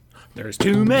There's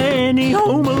too many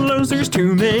Home Alones, there's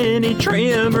too many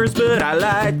Tremors, but I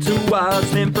like to watch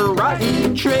them for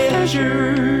rotten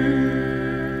treasure.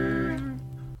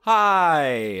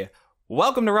 Hi,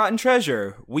 welcome to Rotten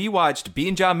Treasure. We watched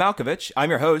Being John Malkovich.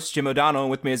 I'm your host, Jim O'Donnell, and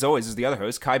with me as always is the other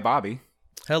host, Kai Bobby.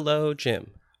 Hello,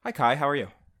 Jim. Hi, Kai. How are you?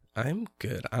 I'm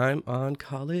good. I'm on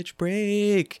college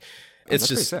break. It's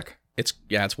just pretty sick.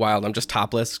 It's wild. I'm just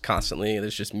topless constantly.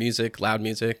 There's just music, loud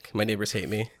music. My neighbors hate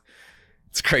me.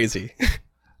 It's crazy.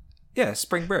 Yeah,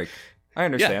 spring break. I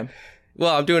understand. Yeah.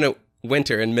 Well, I'm doing it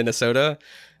winter in Minnesota.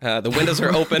 The windows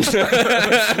are open.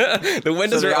 The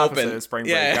windows are open. Of spring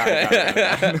break.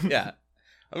 Yeah. Got it. Yeah.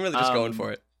 I'm really just going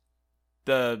for it.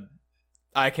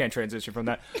 I can't transition from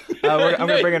that. I'm going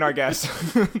to bring in our guest.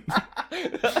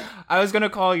 I was going to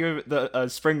call you the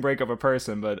spring break of a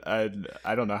person, but I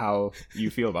don't know how you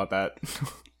feel about that.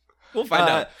 We'll find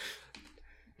out.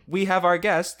 We have our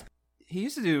guest. He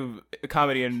used to do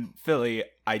comedy in Philly.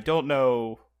 I don't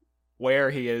know where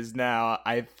he is now.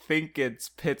 I think it's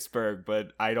Pittsburgh,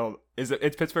 but I don't...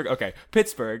 It's Pittsburgh? Okay,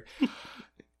 Pittsburgh.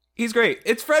 He's great.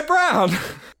 It's Fred Brown.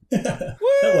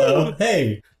 Hello.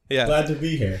 Hey. Yeah. Glad to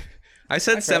be here. I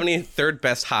said 73rd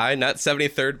best high, not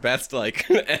 73rd best,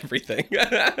 like, everything.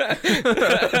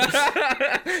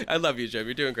 I love you, Jim.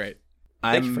 You're doing great.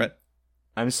 Thank you, Fred.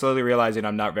 I'm slowly realizing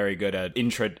I'm not very good at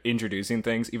introducing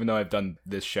things, even though I've done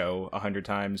this show 100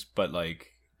 times. But,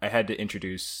 like, I had to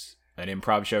introduce an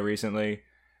improv show recently,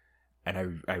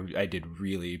 and I did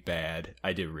really bad.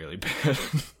 I did really bad.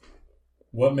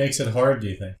 What makes it hard, do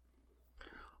you think?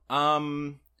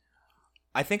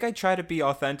 I think I try to be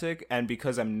authentic, and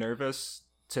because I'm nervous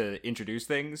to introduce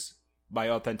things, my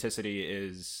authenticity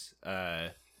is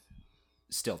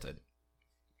stilted.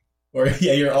 Or,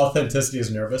 yeah, your authenticity is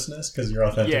nervousness, because you're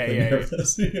authentically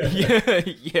nervous.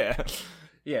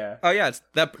 Yeah. Oh, yeah, it's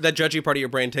that judgy part of your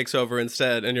brain takes over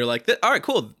instead, and you're like, all right,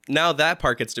 cool, now that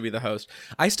part gets to be the host.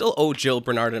 I still owe Jill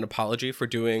Bernard an apology for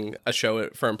doing a show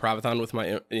for Improvathon with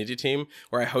my indie team,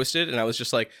 where I hosted, and I was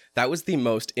just like, that was the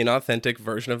most inauthentic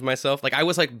version of myself. Like, I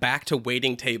was like back to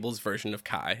waiting tables version of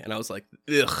Kai, and I was like,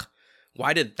 ugh.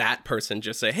 Why did that person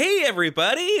just say, hey,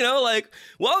 everybody, you know, like,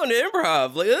 welcome to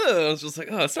improv? Like, ugh. I was just like,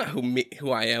 oh, it's not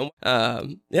who I am.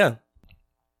 Yeah.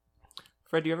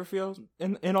 Fred, do you ever feel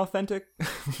inauthentic?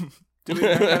 Doing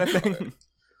that kind of thing?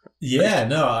 Yeah,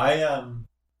 no,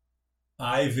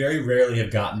 I very rarely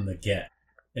have gotten the get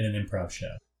in an improv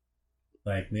show.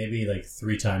 Like, maybe like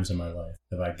 3 times in my life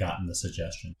have I gotten the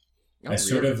suggestion. Oh, I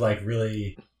sort of like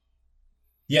really...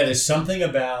 Yeah, there's something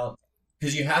about...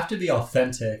 Because you have to be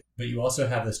authentic, but you also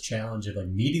have this challenge of like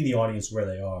meeting the audience where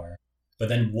they are, but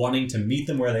then wanting to meet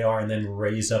them where they are and then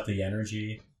raise up the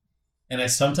energy. And I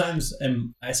sometimes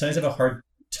have a hard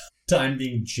time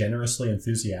being generously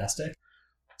enthusiastic.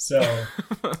 So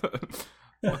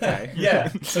okay.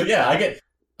 Yeah. So yeah,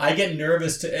 I get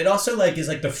nervous to it also like is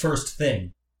like the first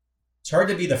thing. It's hard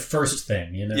to be the first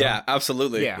thing, you know? Yeah,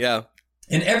 absolutely. Yeah.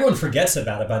 And everyone forgets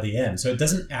about it by the end, so it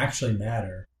doesn't actually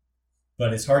matter.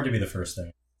 But it's hard to be the first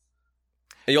thing.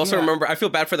 And you also remember, I feel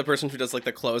bad for the person who does like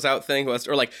the closeout thing,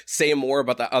 or like say more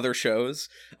about the other shows.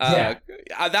 That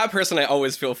person I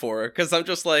always feel for, because I'm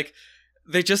just like,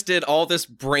 they just did all this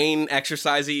brain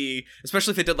exercisey,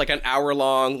 especially if they did like an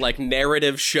hour-long like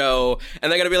narrative show,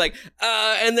 and they're gonna be like,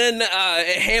 and then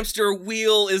Hamster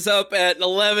Wheel is up at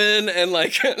 11, and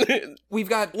like we've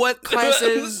got what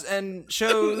classes and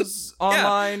shows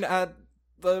online at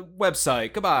the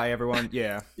website. Goodbye, everyone.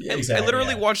 Yeah. Exactly, I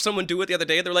literally watched someone do it the other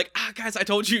day. They're like, guys, I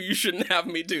told you shouldn't have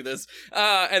me do this.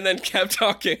 And then kept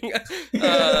talking.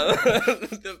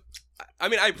 I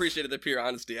mean, I appreciated the pure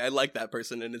honesty. I like that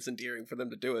person, and it's endearing for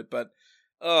them to do it. But,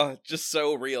 just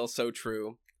so real, so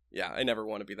true. Yeah, I never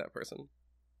want to be that person.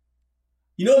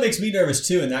 You know what makes me nervous,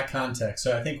 too, in that context?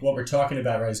 So I think what we're talking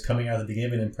about, right, is coming out at the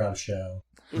beginning of an improv show,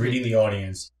 reading the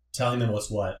audience, telling them what's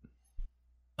what.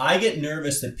 I get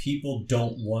nervous that people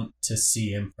don't want to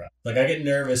see improv. Like, I get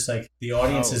nervous, like, the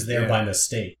audience is there by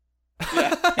mistake.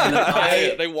 Yeah.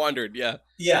 And they wandered, yeah.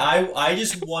 Yeah, I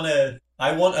just want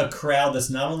I want a crowd that's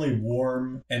not only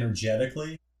warm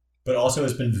energetically, but also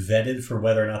has been vetted for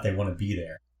whether or not they want to be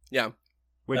there. Yeah.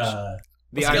 Which...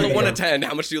 the scale of 1 to 10,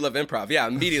 how much do you love improv? Yeah,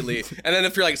 immediately. And then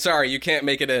if you're like, sorry, you can't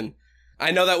make it in. I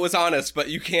know that was honest, but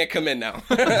you can't come in now.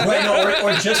 Right, no,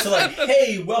 or just to like,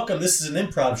 hey, welcome, this is an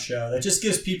improv show. That just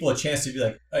gives people a chance to be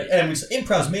like, and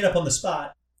improv's made up on the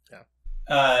spot.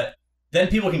 Yeah. Then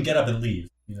people can get up and leave,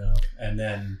 you know, and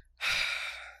then...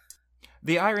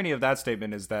 The irony of that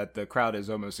statement is that the crowd is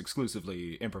almost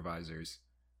exclusively improvisers.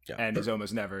 Yeah. And is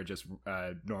almost never just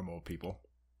normal people.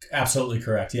 Absolutely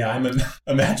correct. Yeah, I'm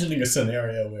imagining a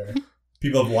scenario where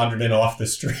people have wandered in off the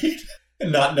street.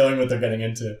 and not knowing what they're getting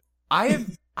into.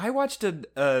 I watched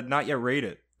a Not Yet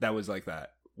Rated that was like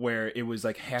that, where it was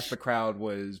like half the crowd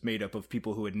was made up of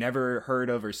people who had never heard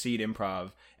of or seen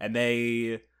improv, and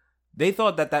they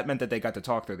thought that meant that they got to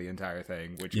talk through the entire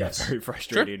thing, which was very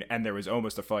frustrating. Sure. And there was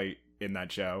almost a fight in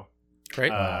that show.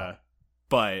 Great.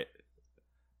 But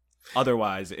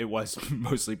otherwise, it was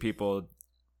mostly people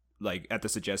like at the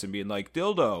suggestion being like,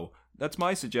 "Dildo, that's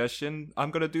my suggestion.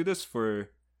 I'm gonna do this for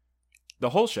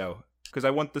the whole show because I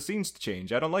want the scenes to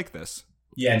change. I don't like this."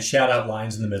 Yeah, and shout out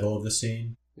lines in the middle of the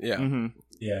scene. Yeah. Mm-hmm.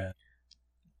 Yeah.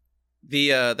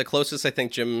 The closest I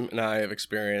think Jim and I have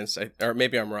experienced, or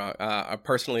maybe I'm wrong,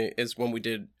 personally, is when we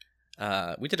did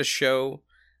a show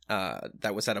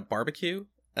that was at a barbecue,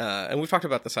 and we've talked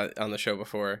about this on the show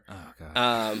before. Oh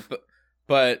god.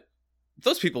 But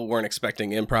those people weren't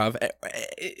expecting improv.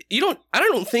 I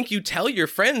don't think you tell your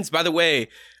friends, by the way,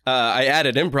 I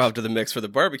added improv to the mix for the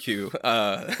barbecue,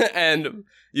 and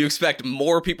you expect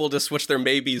more people to switch their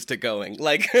maybes to going.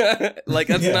 Like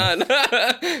that's not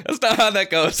that's not how that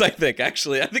goes, I think,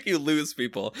 actually. I think you lose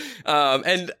people.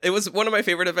 And it was one of my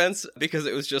favorite events because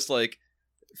it was just like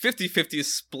 50-50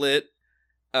 split.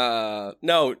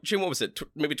 No, Jim, what was it?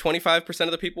 Maybe 25%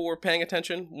 of the people were paying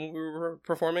attention when we were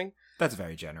performing. That's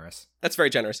very generous. That's very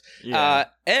generous. Yeah.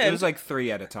 And it was like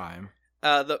 3 at a time.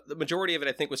 The majority of it,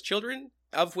 I think, was children,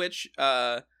 of which,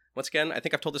 once again, I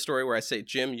think I've told the story where I say,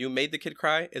 Jim, you made the kid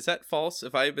cry. Is that false?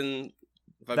 Have I been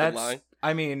lying?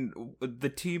 I mean, the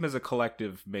team as a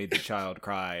collective made the child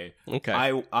cry.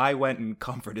 Okay. I went and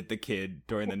comforted the kid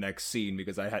during the next scene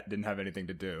because I didn't have anything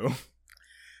to do.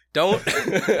 Don't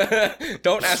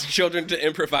ask children to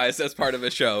improvise as part of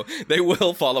a show. They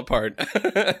will fall apart.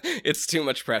 It's too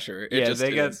much pressure.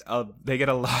 They get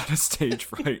a lot of stage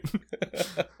fright.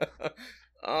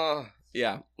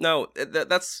 Yeah. No,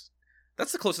 that's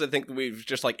the closest I think we've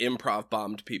just like improv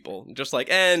bombed people. Just like,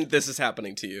 and this is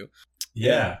happening to you.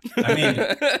 Yeah. I mean,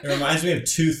 it reminds me of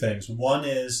two things. One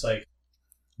is like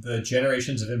the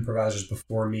generations of improvisers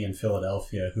before me in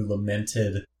Philadelphia who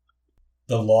lamented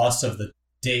the loss of the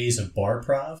days of bar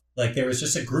prov. Like there was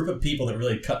just a group of people that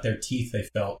really cut their teeth, they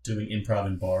felt, doing improv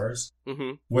in bars,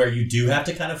 where you do have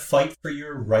to kind of fight for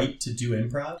your right to do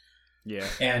improv. Yeah.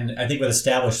 And I think with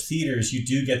established theaters, you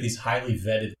do get these highly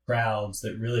vetted crowds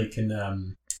that really can,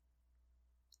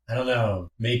 I don't know,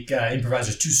 make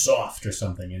improvisers too soft or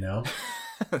something, you know?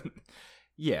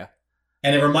 Yeah.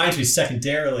 And it reminds me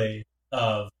secondarily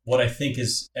of what I think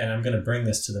is, and I'm going to bring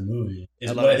this to the movie,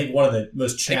 is what I think one of the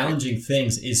most challenging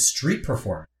things is street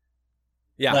performing.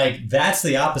 Yeah. Like, that's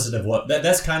the opposite of what,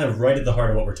 that's kind of right at the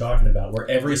heart of what we're talking about, where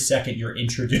every second you're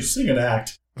introducing an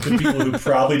act to people who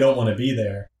probably don't want to be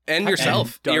there. And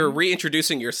yourself. You're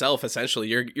reintroducing yourself, essentially.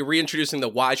 You're reintroducing the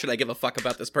why should I give a fuck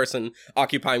about this person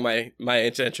occupying my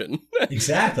attention.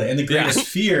 Exactly. And the greatest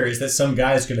fear is that some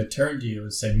guy's going to turn to you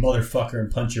and say, motherfucker,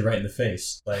 and punch you right in the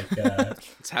face. Like,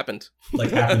 it's happened.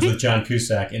 Like happens with John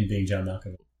Cusack in Being John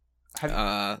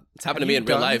Malkovich. It's happened to me in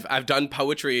real life. I've done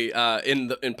poetry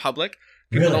in public.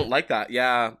 People don't like that.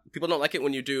 Yeah. People don't like it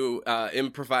when you do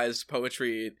improvised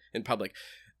poetry in public.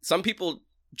 Some people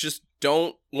just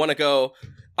don't want to go,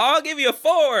 I'll give you a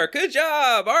 4. Good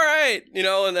job. All right. You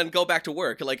know, and then go back to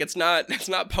work. Like it's not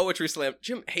poetry slam.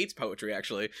 Jim hates poetry,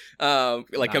 actually.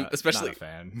 Especially not a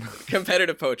fan.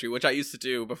 Competitive poetry, which I used to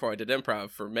do before I did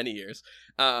improv for many years.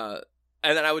 And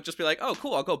then I would just be like, oh,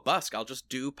 cool. I'll go busk. I'll just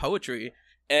do poetry.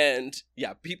 And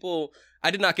yeah,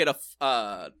 I did not get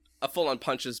a full-on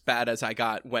punch as bad as I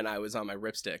got when I was on my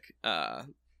ripstick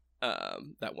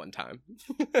that one time.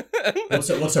 What's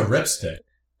a ripstick?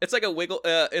 It's like a wiggle.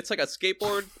 It's like a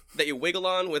skateboard that you wiggle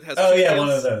on with. One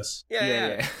of those.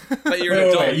 Yeah. But you're an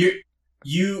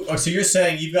adult. So you're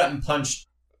saying you've gotten punched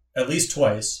at least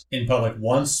twice in public.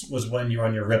 Once was when you were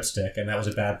on your ripstick, and that was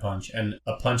a bad punch, and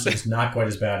a punch that was not quite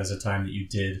as bad as a time that you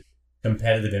did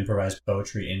competitive improvised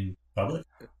poetry in public.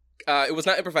 It was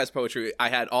not improvised poetry. I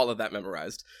had all of that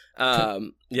memorized.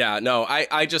 It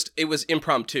was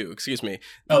impromptu. Excuse me.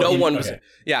 No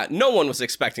one was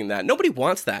expecting that. Nobody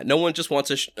wants that. No one just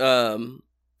wants I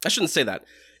shouldn't say that.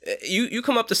 You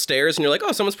come up the stairs and you're like,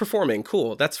 oh, someone's performing.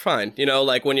 Cool. That's fine. You know,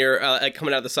 like when you're like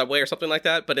coming out of the subway or something like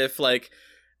that. But if like,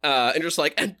 and you're just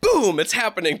like, and boom, it's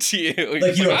happening to you.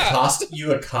 Like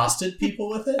you accosted people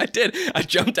with it? I did. I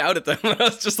jumped out at them. I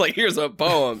was just like, here's a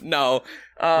poem. No.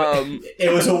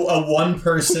 It was a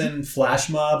one-person flash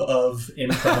mob of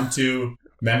impromptu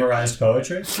memorized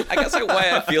poetry? I guess why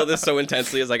I feel this so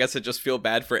intensely is I guess I just feel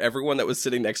bad for everyone that was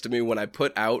sitting next to me when I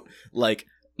put out, like,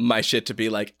 my shit to be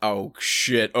like, oh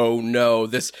shit, oh no,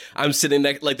 I'm sitting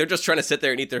next, like they're just trying to sit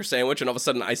there and eat their sandwich, and all of a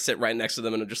sudden I sit right next to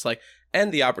them and I'm just like,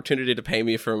 and the opportunity to pay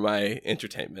me for my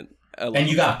entertainment. And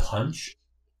you got punched?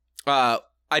 I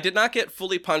did not get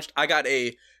fully punched. I got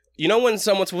you know when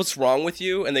someone's what's wrong with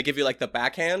you and they give you like the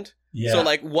backhand? Yeah. So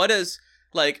like what is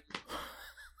like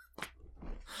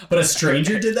But a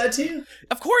stranger did that to you?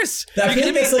 of course. I feel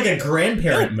like that's like a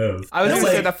grandparent move. I was That's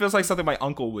gonna say like, that feels like something my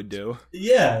uncle would do.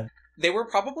 yeah. They were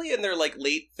probably in their like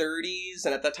late 30s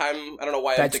and at that time I don't know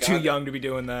why That's too young to be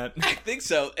doing that. I think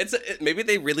so. Maybe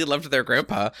they really loved their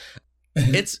grandpa.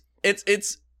 It's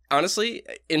honestly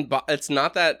it's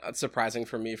not that surprising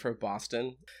for me for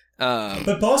Boston.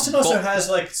 But Boston also has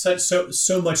like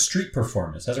so much street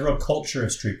performance. Has a real culture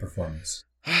of street performance.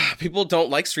 People don't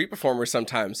like street performers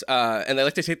sometimes, and they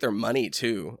like to take their money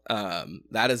too.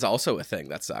 That is also a thing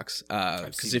that sucks.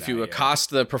 Because if you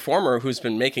accost the performer who's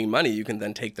been making money, you can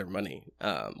then take their money,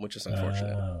 which is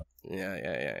unfortunate.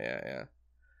 Yeah.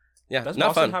 Does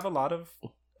not Boston fun. have a lot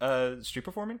of street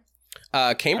performing?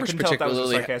 Cambridge I couldn't tell if that was a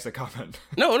particularly. sarcastic comment.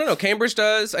 No. Cambridge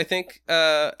does. I think.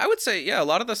 I would say a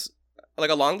lot of this,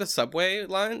 like along the subway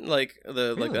line, like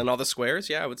like in all the squares.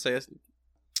 Yeah, I would say.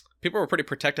 People were pretty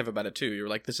protective about it too. You were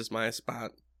like, "This is my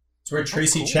spot." It's where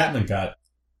Tracy Chapman got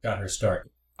her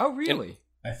start. Oh, really?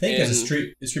 I think as a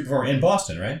street performer in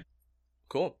Boston, right?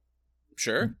 Cool.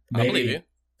 Sure. Maybe. I'll believe you.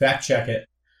 Fact check it.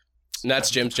 And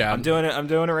that's Jim's job. I'm doing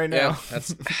it right now. Yeah,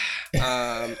 that's.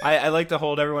 I like to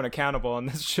hold everyone accountable on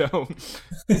this show.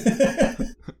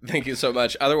 Thank you so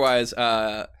much. Otherwise,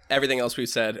 everything else we've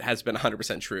said has been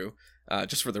 100% true.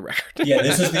 Just for the record. Yeah,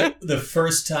 this was the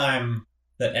first time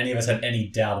that any of us had any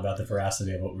doubt about the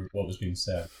veracity of what was being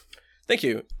said. Thank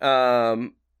you.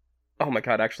 Oh my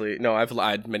God, actually, no, I've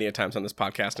lied many a times on this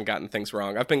podcast and gotten things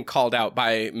wrong. I've been called out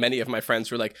by many of my friends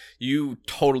who are like, you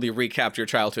totally recapped your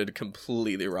childhood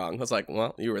completely wrong. I was like,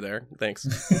 well, you were there. Thanks.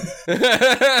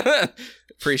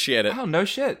 Appreciate it. Oh, no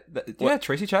shit. Yeah,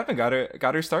 Tracy Chapman got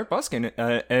her start busking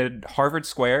at Harvard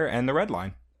Square and the Red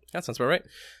Line. That sounds about right.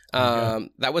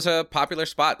 That was a popular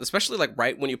spot, especially like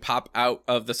right when you pop out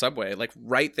of the subway. Like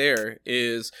right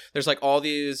there's like all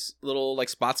these little like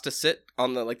spots to sit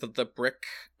on the like the brick.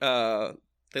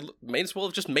 They may as well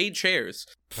have just made chairs.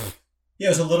 Yeah, it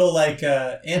was a little like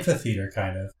amphitheater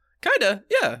kind of. Kinda,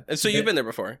 yeah. And so you've been there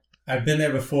before. I've been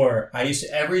there before. I used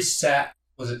to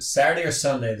was it Saturday or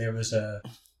Sunday? There was a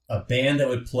band that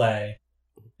would play,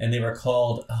 and they were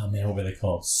called what were they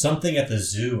called? Something at the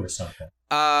Zoo or something.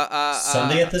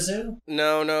 Sunday at the Zoo?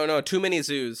 No. Too Many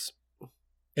Zoos.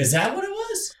 Is that what it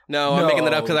was? No, I'm making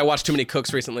that up because I watched Too Many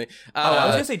Cooks recently. I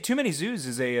was gonna say Too Many Zoos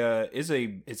is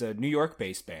a New York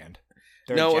based band.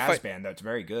 They're a jazz band that's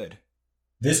very good.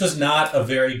 This was not a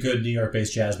very good New York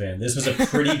based jazz band. This was a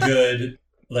pretty good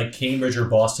like Cambridge or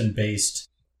Boston based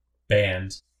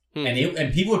band.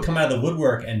 And people would come out of the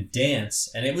woodwork and dance,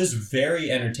 and it was very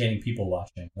entertaining people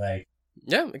watching. Like,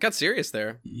 yeah, it got serious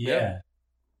there. Yeah.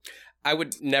 I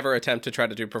would never attempt to try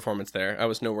to do performance there. I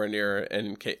was nowhere near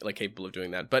and capable of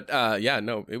doing that. But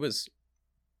it was.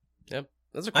 Yeah,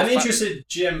 that's a cool I'm spot. interested,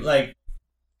 Jim. Like,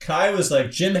 Kai was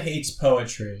like, Jim hates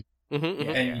poetry,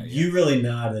 and you really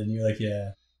nodded, and you're like,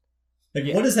 yeah.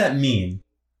 Like, what does that mean?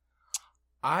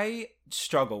 I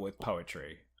struggle with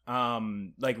poetry.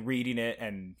 Like reading it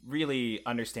and really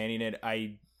understanding it.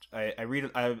 I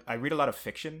read a lot of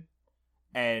fiction,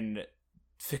 and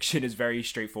fiction is very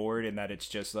straightforward in that it's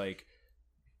just like,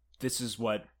 this is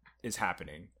what is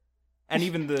happening. And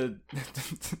even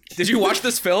Did you watch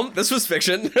this film? This was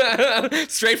fiction.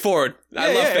 Straightforward.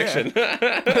 I love fiction.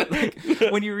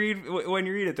 Like, when you read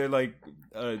it, they're like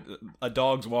a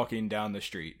dog's walking down the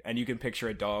street, and you can picture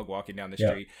a dog walking down the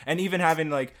street, and even having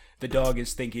like the dog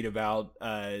is thinking about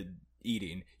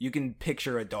eating, you can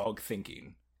picture a dog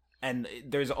thinking, and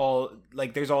there's all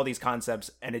these concepts,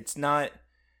 and it's not.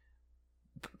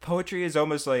 Poetry is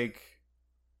almost like,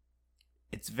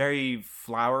 it's very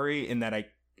flowery in that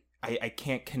I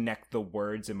can't connect the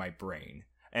words in my brain,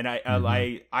 and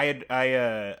I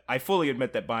fully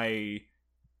admit that my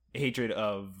hatred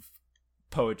of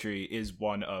poetry is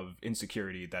one of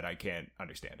insecurity, that I can't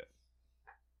understand it.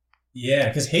 Yeah,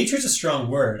 because hatred's a strong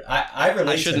word. I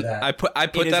relate to that. I put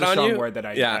it that is a on strong you. Word that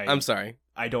I'm sorry.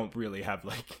 I don't really have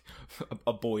like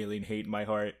a boiling hate in my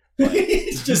heart.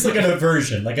 It's just like an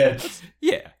aversion, like a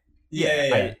yeah.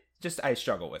 I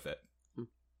struggle with it.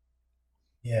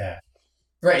 Yeah.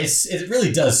 Right. It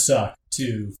really does suck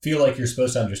to feel like you're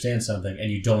supposed to understand something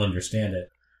and you don't understand it.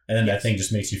 And then that thing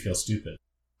just makes you feel stupid.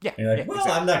 Yeah. And you're like,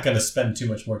 exactly. I'm not going to spend too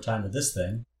much more time with this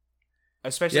thing.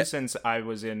 Especially since I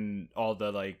was in all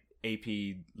the like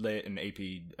AP Lit and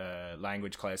AP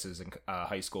language classes in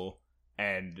high school.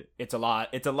 And it's a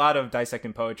lot of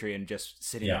dissecting poetry and just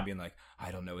sitting there and being like,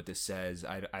 I don't know what this says.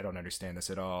 I don't understand this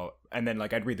at all. And then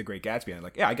like I'd read The Great Gatsby and I'm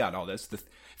like, yeah, I got all this. The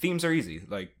themes are easy.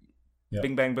 Like, Yep.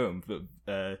 Bing bang boom.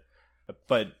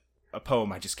 But a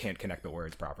poem, I just can't connect the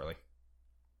words properly.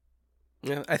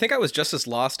 Yeah, I think I was just as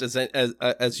lost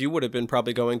as you would have been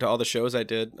probably going to all the shows I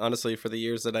did, honestly, for the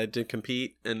years that I did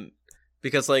compete. And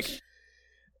because, like,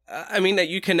 I mean,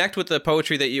 you connect with the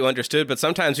poetry that you understood, but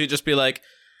sometimes you just be like,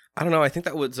 I don't know, I think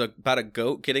that was about a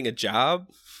goat getting a job.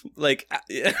 Like,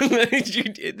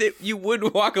 you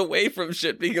would walk away from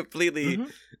shit being completely,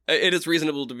 it is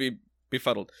reasonable to be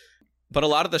befuddled. But a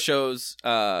lot of the shows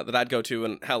that I'd go to,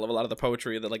 and hell, a lot of the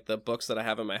poetry, the books that I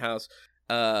have in my house,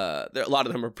 a lot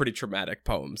of them are pretty traumatic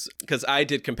poems. Because I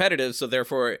did competitive, so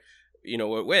therefore,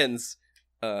 what wins,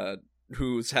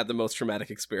 who's had the most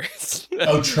traumatic experience.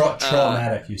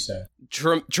 Traumatic, you said.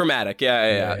 Traumatic,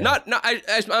 yeah.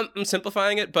 I'm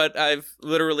simplifying it, but I've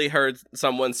literally heard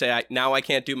someone say, now I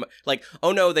can't do my, like,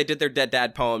 oh no, they did their dead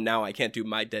dad poem, now I can't do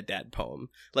my dead dad poem.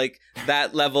 Like,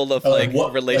 that level of,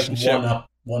 relationship. Like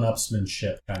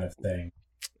one-upsmanship kind of thing.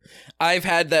 I've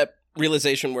had that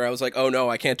realization where I was like, oh no,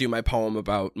 I can't do my poem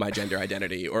about my gender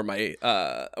identity or my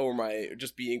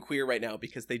just being queer right now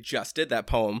because they just did that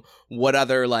poem. What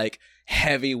other, like,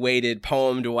 heavy-weighted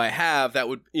poem do I have that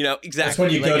would, exactly. That's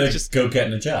when you go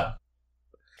getting a job.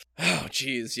 Oh,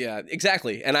 geez, yeah,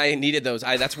 exactly. And I needed those.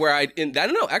 That's where I don't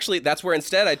know, actually, that's where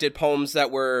instead I did poems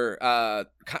that were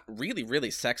really,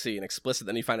 really sexy and explicit.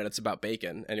 Then you find out it's about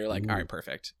bacon, and you're like, all right,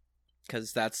 perfect.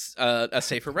 Because that's a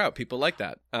safer route. People like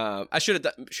that. I should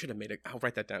have made it. I'll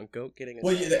write that down. Go getting it.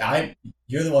 Well,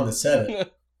 you're the one that said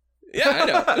it. Yeah, I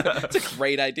know. It's a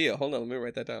great idea. Hold on, let me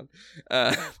write that down.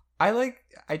 I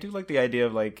do like the idea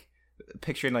of, like,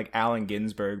 picturing, like, Allen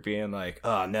Ginsberg being like,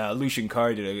 oh no, Lucian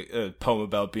Carr did a poem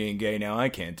about being gay. Now I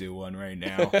can't do one right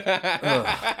now.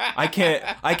 I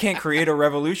can't create a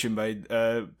revolution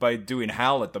by doing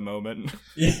Hal at the moment.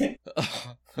 Yeah.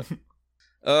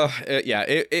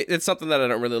 It's something that I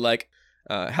don't really like.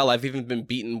 Hell, I've even been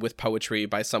beaten with poetry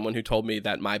by someone who told me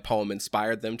that my poem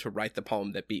inspired them to write the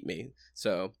poem that beat me.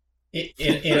 So,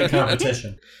 in a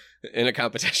competition. In a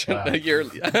competition, Wow. they're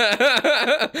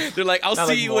like, "I'll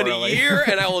see you in a year,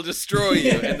 and I will destroy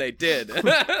you," and they did.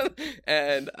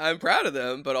 And I'm proud of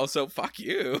them, but also fuck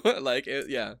you.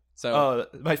 So,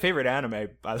 my favorite anime,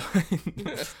 by the way.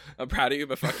 I'm proud of you,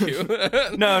 but fuck you.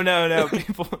 No.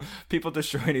 People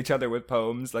destroying each other with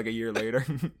poems like a year later.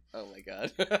 Oh my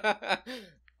god.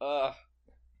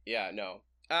 Yeah, no.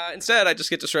 Instead, I just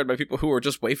get destroyed by people who are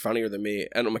just way funnier than me.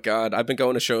 And oh my god, I've been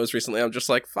going to shows recently. I'm just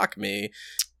like, fuck me.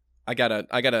 I'm just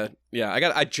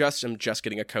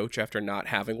getting a coach after not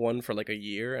having one for like a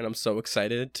year, and I'm so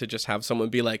excited to just have someone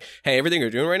be like, hey, everything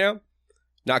you're doing right now,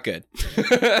 not good.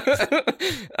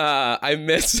 I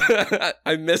miss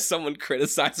someone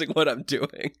criticizing what I'm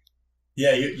doing.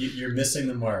 Yeah, you're missing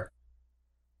the mark.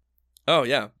 Oh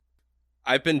yeah.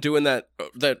 I've been doing that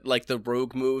like the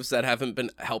rogue moves that haven't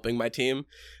been helping my team.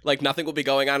 Like, nothing will be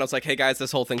going on. I was like, hey guys,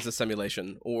 this whole thing's a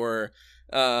simulation, or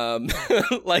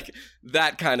like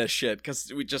that kind of shit.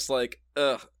 Because we just like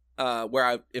I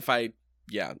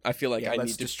feel like I need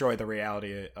to destroy the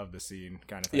reality of the scene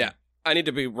kind of thing. Yeah, I need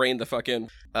to be rein the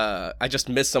fucking. I just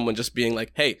miss someone just being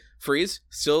like, hey, freeze,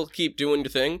 still keep doing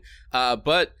your thing,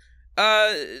 but.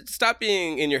 Stop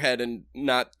being in your head and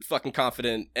not fucking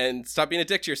confident, and stop being a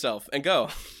dick to yourself and go.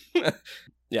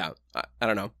 Yeah, I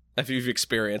don't know if you've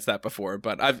experienced that before,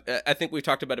 but I think we've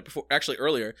talked about it before, actually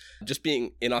earlier, just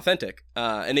being inauthentic,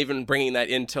 and even bringing that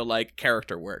into like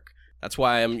character work. That's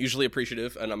why I'm usually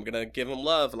appreciative, and I'm gonna give him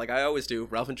love like I always do,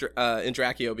 Ralph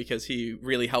Indracchio, because he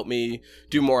really helped me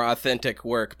do more authentic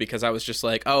work, because I was just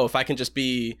like, oh, if I can just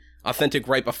be authentic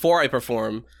right before I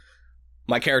perform,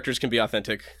 my characters can be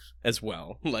authentic as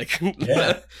well. Like,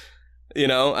 yeah. I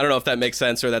don't know if that makes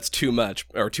sense or that's too much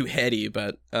or too heady,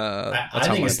 but I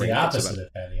think it's the opposite of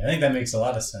heady. I think that makes a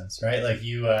lot of sense, right? Like,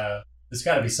 there's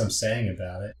got to be some saying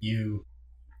about it.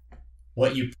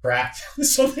 What you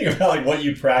practice, something about like what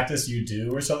you practice, you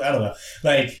do, or something. I don't know.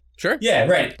 Like, sure, yeah,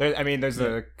 right. There's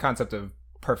the concept of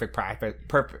perfect practice.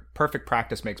 Perfect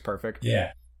practice makes perfect.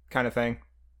 Yeah, kind of thing.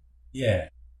 Yeah,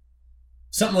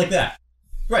 something like that.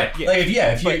 Right.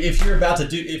 Yeah. Like, if you're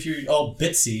all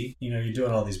bitsy, you're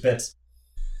doing all these bits.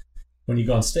 When you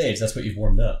go on stage, that's what you've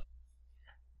warmed up.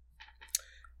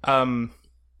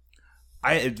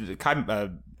 It kind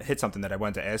of hit something that I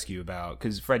wanted to ask you about,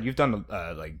 because Fred, you've done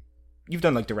like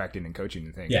directing and coaching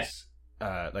and things,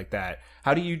 like that.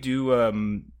 How do you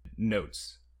do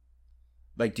notes?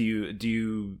 Like, do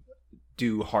you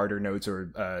do harder notes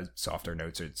or softer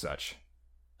notes or such?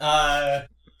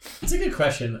 It's a good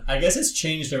question. I guess it's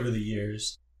changed over the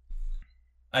years.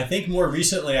 I think more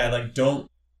recently I don't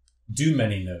do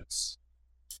many notes.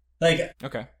 Like,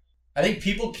 okay. I think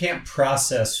people can't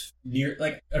process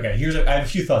okay, I have a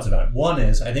few thoughts about it. One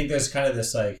is, I think there's kind of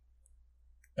this like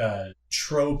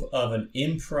trope of an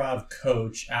improv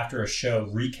coach after a show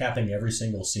recapping every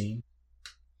single scene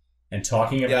and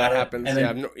talking about that it. happens. And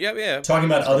then talking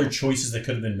about other choices that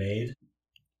could have been made.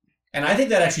 And I think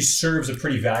that actually serves a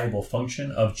pretty valuable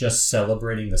function of just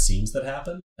celebrating the scenes that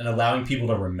happen and allowing people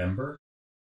to remember.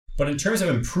 But in terms of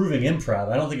improving improv,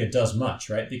 I don't think it does much,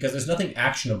 right? Because there's nothing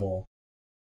actionable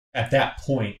at that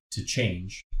point to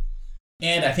change.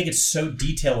 And I think it's so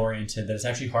detail-oriented that it's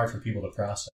actually hard for people to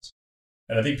process.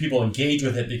 And I think people engage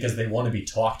with it because they want to be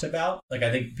talked about. Like,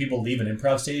 I think people leave an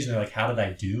improv stage and they're like, how did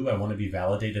I do? I want to be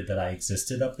validated that I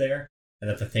existed up there and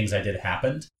that the things I did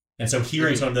happened. And so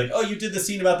hearing someone be like, oh, you did the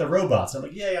scene about the robots. I'm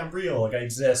like, yeah, I'm real. Like, I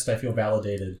exist. I feel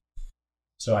validated.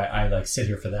 So I like sit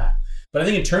here for that. But I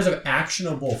think in terms of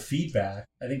actionable feedback,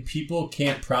 I think people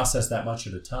can't process that much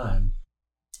at a time.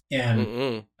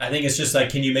 And I think it's just like,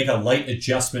 can you make a light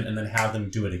adjustment and then have them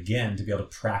do it again to be able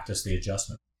to practice the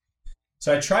adjustment?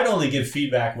 So I try to only give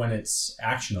feedback when it's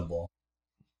actionable.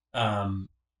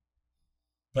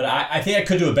 But I think I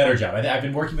could do a better job. I've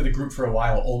been working with a group for a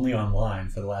while, only online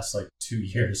for the last 2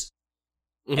 years.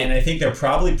 And I think they're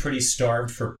probably pretty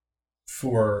starved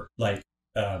for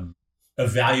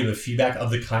evaluative feedback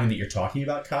of the kind that you're talking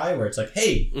about, Kai, where it's like,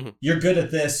 hey, you're good at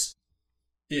this,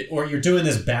 or you're doing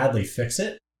this badly, fix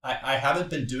it. I haven't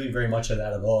been doing very much of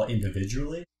that at all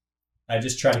individually. I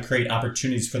just try to create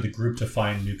opportunities for the group to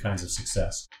find new kinds of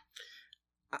success.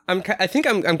 I think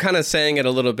I'm kind of saying it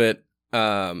a little bit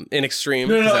in extreme.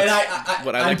 No,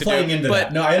 and I'm playing into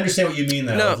that. No, I understand what you mean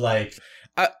though.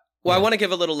 I want to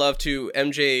give a little love to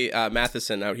MJ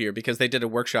Matheson out here because they did a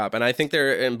workshop, and I think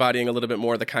they're embodying a little bit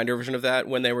more the kinder version of that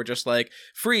when they were just like,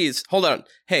 freeze, hold on,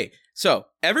 hey, so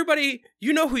everybody,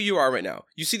 you know who you are right now.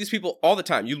 You see these people all the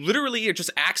time. You literally are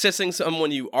just accessing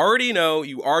someone you already know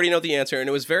the answer, and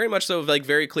it was very much so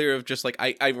very clear of just like,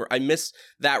 I miss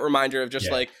that reminder of just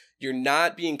you're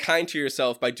not being kind to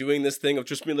yourself by doing this thing of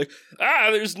just being like,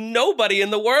 there's nobody in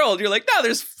the world. You're like, no,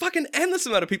 there's fucking endless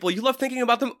amount of people. You love thinking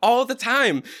about them all the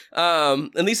time.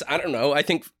 At least, I don't know. I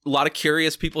think a lot of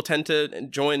curious people tend to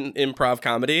join improv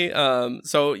comedy.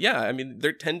 So yeah, I mean,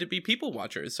 there tend to be people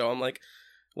watchers. So I'm like,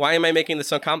 why am I making this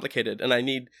so complicated? And I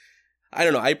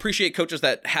don't know. I appreciate coaches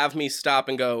that have me stop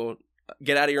and go,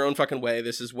 get out of your own fucking way.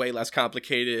 This is way less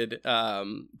complicated.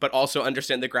 But also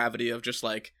understand the gravity of just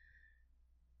like,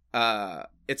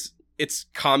 it's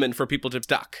common for people to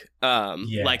duck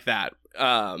like that.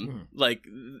 Like,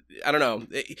 I don't know.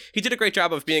 He did a great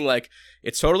job of being like,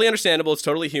 it's totally understandable, it's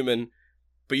totally human,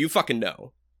 but you fucking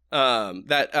know. I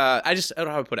don't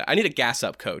know how to put it. I need a gas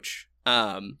up coach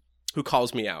who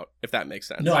calls me out, if that makes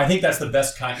sense. No, I think that's the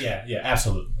best kind. Yeah,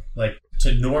 absolutely. Like, to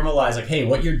normalize, like, hey,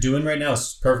 what you're doing right now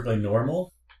is perfectly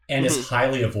normal and is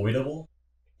highly avoidable.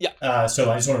 Yeah. So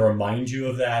I just want to remind you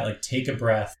of that. Like, take a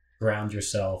breath, ground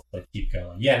yourself, like, keep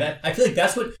going. Yeah, I feel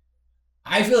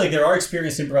like there are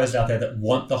experienced improvisers out there that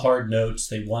want the hard notes.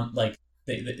 They want like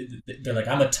they're like,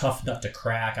 I'm a tough nut to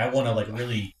crack. I want to like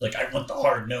really like I want the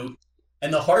hard note.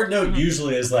 And the hard note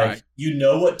usually is like, you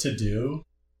know what to do.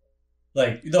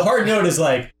 Like, the hard note is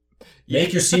like,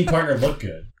 make your scene partner look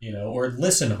good, or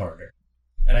listen harder.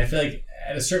 And I feel like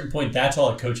at a certain point, that's all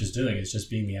a coach is doing, is just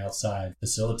being the outside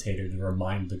facilitator to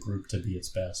remind the group to be its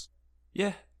best.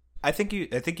 Yeah. I think you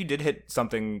did hit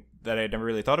something that I had never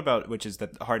really thought about, which is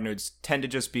that hard notes tend to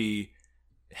just be,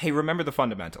 hey, remember the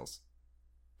fundamentals.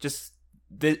 Just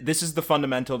this is the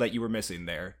fundamental that you were missing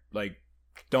there. Like,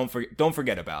 don't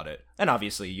forget about it. And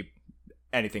obviously,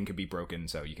 anything could be broken,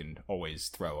 so you can always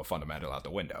throw a fundamental out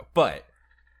the window. But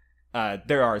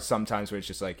there are some times where it's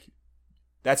just like,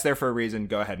 that's there for a reason.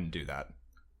 Go ahead and do that.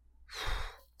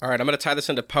 All right, I'm going to tie this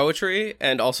into poetry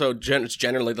and also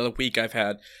generally the week I've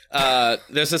had.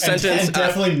 There's a sentence... And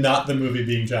definitely not the movie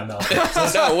being John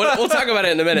Malkovich. No, we'll talk about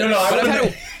it in a minute.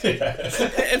 No,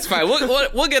 it's fine.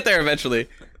 We'll get there eventually.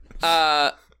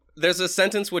 There's a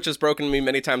sentence which has broken me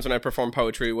many times when I perform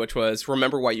poetry, which was,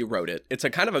 remember why you wrote it. It's a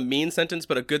kind of a mean sentence,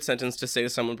 but a good sentence to say to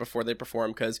someone before they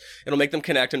perform, because it'll make them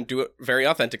connect and do it very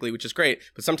authentically, which is great.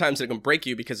 But sometimes it can break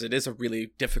you because it is a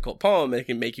really difficult poem and it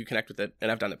can make you connect with it. And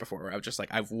I've done it before where I was just like,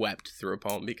 I've wept through a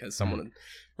poem because someone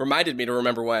reminded me to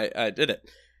remember why I did it.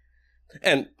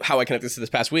 And how I connect this to this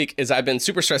past week is I've been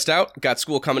super stressed out, got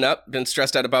school coming up, been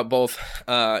stressed out about both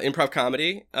improv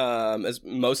comedy, as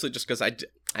mostly just because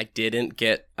I didn't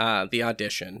get the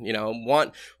audition.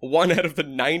 One out of the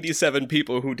 97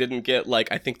 people who didn't get,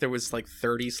 I think there was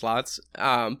 30 slots.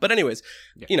 But anyways,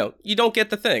 you don't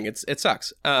get the thing. It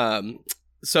sucks.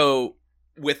 So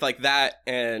with like that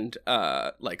and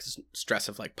like stress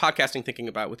of like podcasting, thinking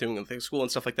about with doing things school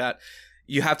and stuff like that,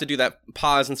 you have to do that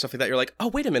pause and stuff like that. You're like, oh,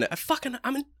 wait a minute. I forgot.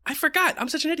 I'm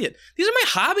such an idiot. These are my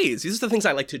hobbies. These are the things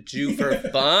I like to do for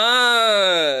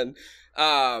fun.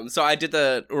 So I did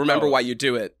the remember why you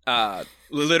do it,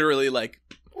 literally like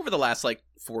over the last like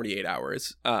 48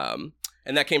 hours. And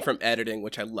that came from editing,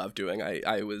 which I love doing.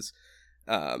 I was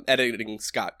editing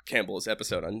Scott Campbell's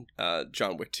episode on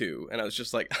John Wick 2, and I was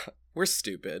just like, we're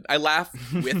stupid. I laugh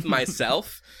with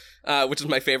myself, which is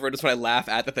my favorite, is when I laugh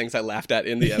at the things I laughed at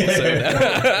in the episode.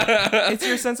 It's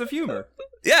your sense of humor.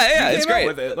 Yeah, it's great.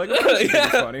 With it. Like,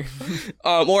 it's funny.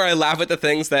 Or I laugh at the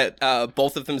things that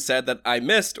both of them said that I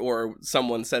missed, or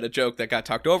someone said a joke that got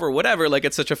talked over, whatever. Like,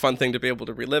 it's such a fun thing to be able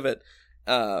to relive it.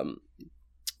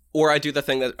 Or I do the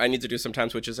thing that I need to do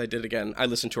sometimes, which is I did again. I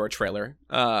listened to our trailer,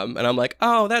 and I'm like,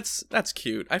 oh, that's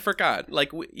cute. I forgot.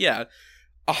 Like,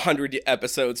 100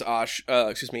 episodes,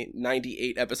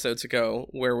 98 episodes ago,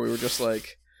 where we were just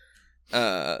like,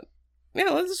 this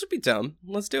would be dumb.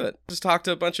 Let's do it. Just talk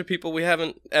to a bunch of people we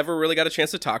haven't ever really got a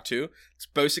chance to talk to. It's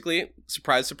basically,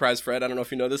 surprise, surprise, Fred. I don't know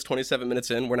if you know this, 27 minutes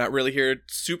in. We're not really here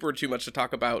super too much to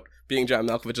talk about being John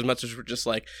Malkovich, as much as we're just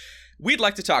like, we'd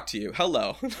like to talk to you.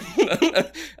 Hello.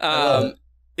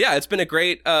 Yeah, it's been a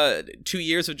great 2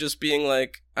 years of just being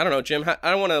like, I don't know, Jim, I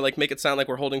don't want to like make it sound like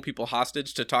we're holding people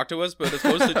hostage to talk to us, but it's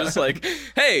mostly just like,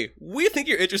 hey, we think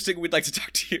you're interesting. We'd like to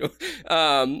talk to you.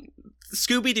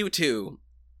 Scooby-Doo 2.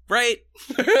 Right?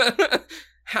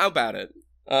 How about it?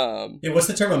 What's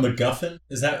the term? A MacGuffin?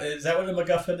 Is that what a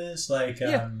MacGuffin is? Like,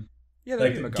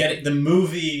 like get the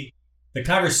movie, the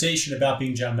conversation about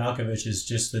being John Malkovich is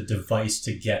just the device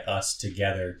to get us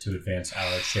together to advance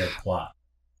our shared plot.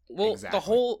 Well, exactly.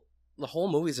 the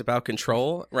whole movie's about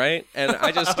control, right? And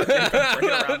I just bring it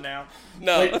around now.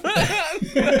 No,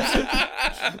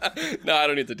 no, I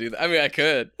don't need to do that. I mean, I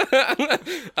could.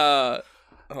 Oh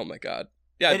my god.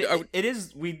 Yeah, it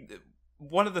is.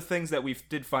 One of the things that we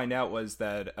did find out was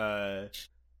that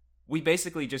we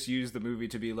basically just used the movie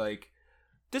to be like,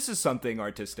 this is something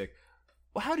artistic.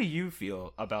 Well, how do you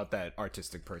feel about that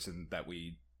artistic person that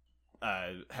we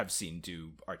have seen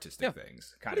do artistic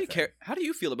things? How do you care? How do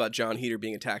you feel about John Heder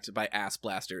being attacked by ass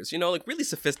blasters? You know, like really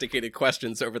sophisticated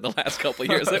questions over the last couple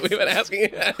of years that we've been asking.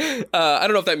 I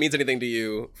don't know if that means anything to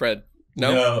you, Fred.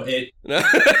 No. No.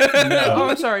 Oh,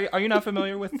 I'm sorry. Are you not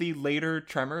familiar with the later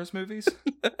Tremors movies?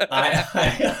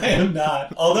 I am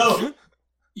not. Although,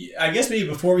 I guess maybe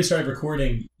before we started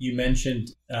recording, you mentioned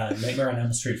Nightmare on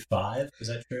Elm Street 5. Is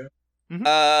that true? Mm-hmm.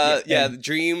 The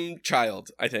Dream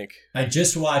Child, I think. I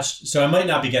just watched, so I might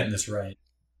not be getting this right.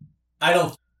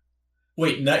 Nightmare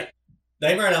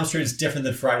on Elm Street is different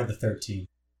than Friday the 13th.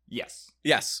 Yes.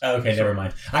 Okay, never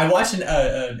mind. I watched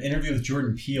an interview with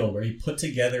Jordan Peele where he put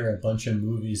together a bunch of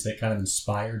movies that kind of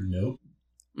inspired Nope.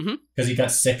 Because he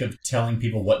got sick of telling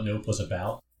people what Nope was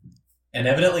about. And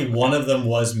evidently one of them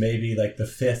was maybe like the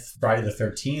 5th Friday the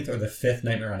 13th or the 5th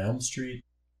Nightmare on Elm Street.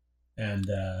 And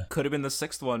could have been the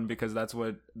 6th one because that's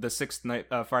what the 6th night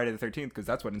Friday the 13th because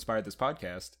that's what inspired this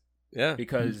podcast. Yeah.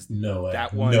 Because no way.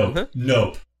 That one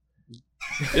Nope.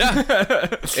 Yeah.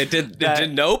 It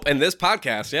did Nope and this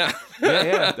podcast, yeah.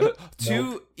 Yeah.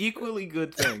 Two equally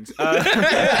good things.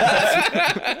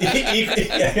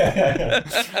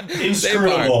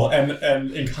 Inscrutable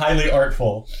and highly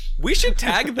artful. We should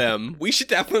tag them. We should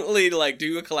definitely like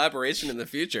do a collaboration in the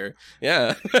future.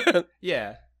 Yeah.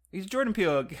 Yeah. He's Jordan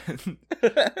Peele.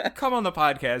 Come on the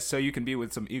podcast so you can be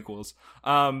with some equals.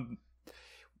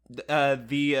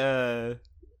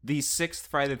 The 6th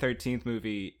Friday the 13th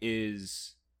movie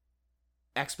is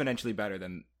exponentially better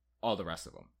than all the rest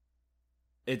of them.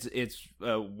 It's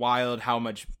wild how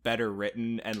much better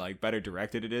written and like better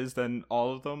directed it is than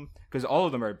all of them, because all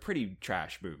of them are pretty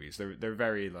trash movies. They're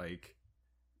very like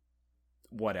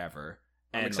whatever.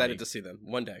 I'm excited to see them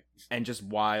one day. And just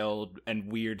wild and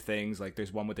weird things. Like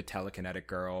there's one with a telekinetic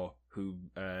girl who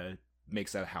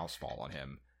makes a house fall on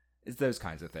him. It's those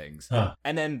kinds of things. Huh.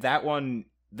 And then that one,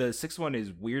 the 6th one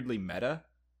is weirdly meta,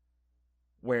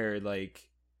 where like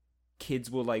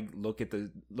kids will like look at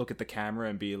the camera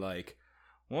and be like,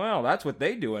 well, that's what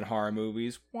they do in horror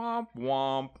movies. Womp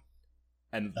womp.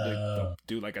 And they'll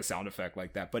do like a sound effect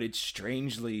like that. But it's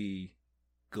strangely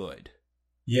good.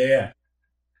 Yeah.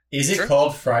 Is it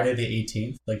called Friday the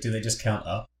 18th? Like, do they just count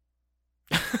up?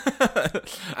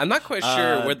 I'm not quite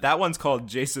sure. What that one's called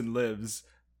Jason Lives,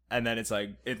 and then it's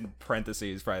like in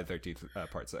parentheses Friday the 13th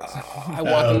part 6. I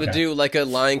want them to do like a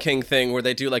Lion King thing where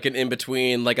they do like an in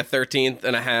between, like a 13th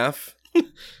and a half.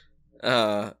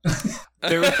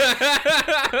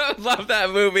 love that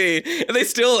movie. And they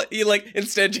still,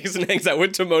 instead Jason hangs out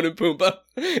with Timon and Pumbaa.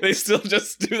 They still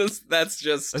just do this. That's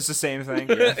It's the same thing.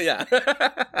 Yeah. yeah.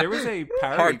 There was a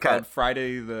parody called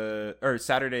Saturday the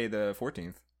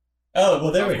 14th. Oh,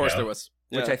 well, there we go. Of course there was.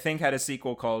 Which I think had a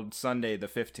sequel called Sunday the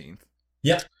 15th.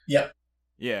 Yep.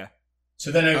 Yeah.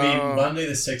 So then it would be Monday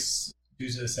the 6th,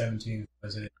 Tuesday the 17th.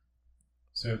 Was it?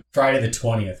 So Friday the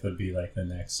 20th would be like the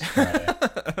next Friday.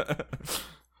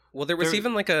 Well, there was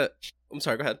even like a... I'm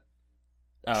sorry, go ahead.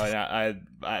 Oh, yeah.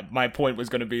 My point was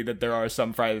going to be that there are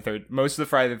some most of the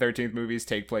Friday the 13th movies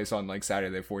take place on like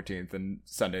Saturday the 14th and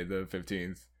Sunday the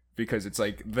 15th because it's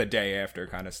like the day after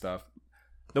kind of stuff.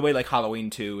 The way like Halloween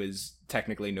 2 is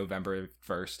technically November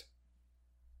 1st.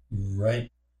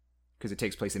 Right. Because it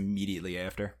takes place immediately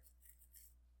after.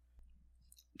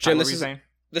 Jim, what were you saying?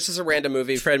 This is a random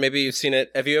movie. Fred, maybe you've seen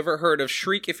it. Have you ever heard of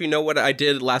Shriek If You Know What I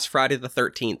Did Last Friday the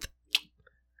 13th?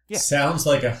 Yeah. Sounds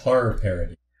like a horror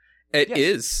parody. It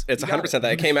is. It's 100%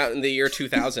 that. It came out in the year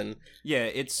 2000. Yeah,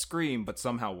 it's Scream, but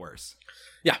somehow worse.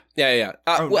 Yeah.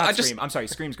 Scream. I'm sorry,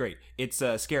 Scream's great. It's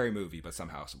a scary movie, but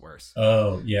somehow it's worse.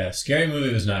 Oh, yeah. Scary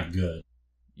Movie was not good.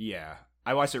 Yeah.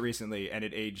 I watched it recently, and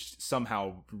it aged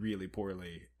somehow really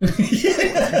poorly.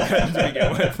 Yeah. To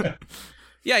begin with.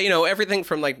 Yeah, everything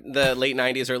from like the late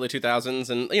 90s, early 2000s.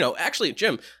 And, actually,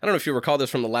 Jim, I don't know if you recall this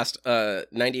from the last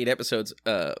 98 episodes.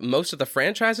 Most of the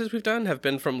franchises we've done have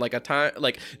been from like a time,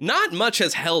 like not much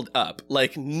has held up.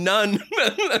 Like none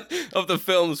of the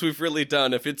films we've really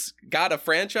done. If it's got a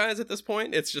franchise at this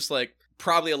point, it's just like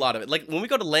probably a lot of it. Like when we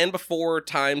go to Land Before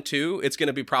Time 2, it's going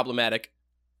to be problematic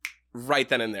right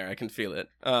then and there. I can feel it.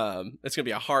 It's going to be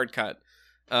a hard cut.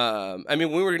 We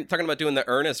were talking about doing the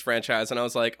Ernest franchise, and I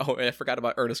was like, oh, I forgot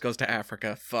about Ernest Goes to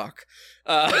Africa. Fuck.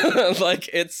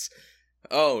 It's...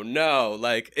 Oh, no.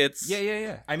 It's...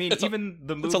 Yeah. I mean, even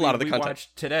the movie we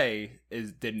watched today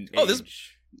didn't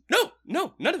age.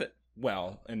 No, none of it.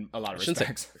 Well, in a lot of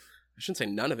respects. I shouldn't say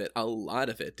none of it. A lot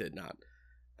of it did not.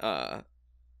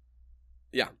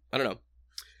 Yeah, I don't know.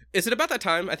 Is it about that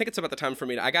time? I think it's about the time for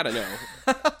me I gotta know.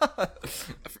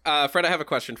 Fred, I have a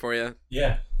question for you.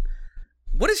 Yeah.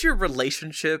 What is your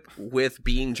relationship with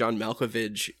being John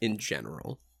Malkovich in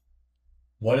general?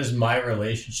 What is my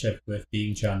relationship with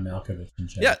being John Malkovich in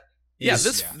general?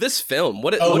 This film.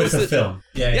 What is the film?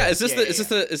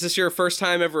 Is this your first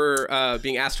time ever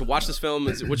being asked to watch this film?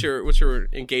 What's your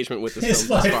engagement with this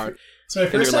film thus far? It's my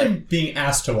first time being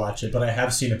asked to watch it, but I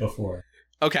have seen it before.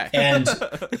 Okay. And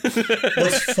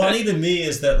what's funny to me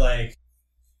is that like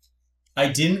I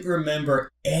didn't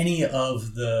remember any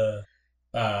of the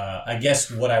I guess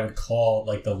what I would call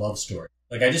like the love story.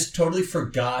 Like I just totally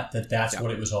forgot that that's what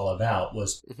it was all about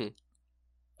was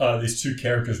these two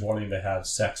characters wanting to have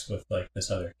sex with like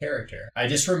this other character. I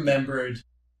just remembered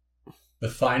the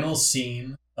final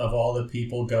scene of all the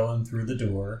people going through the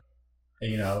door,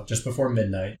 just before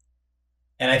midnight.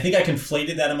 And I think I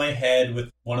conflated that in my head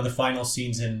with one of the final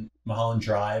scenes in Mulholland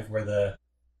Drive where the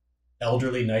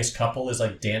elderly nice couple is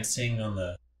like dancing on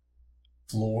the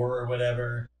floor or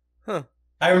whatever. Huh.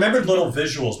 I remembered little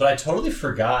visuals, but I totally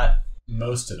forgot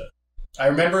most of it. I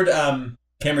remembered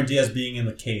Cameron Diaz being in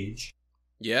the cage.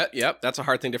 Yeah, yep. That's a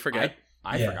hard thing to forget.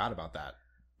 I forgot about that.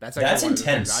 That's intense. One of the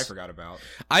things I forgot about.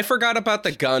 I forgot about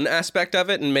the gun aspect of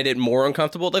it and made it more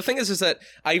uncomfortable. The thing is that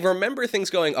I remember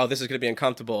things going, oh, this is going to be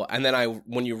uncomfortable. And then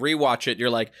when you rewatch it, you're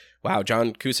like, wow,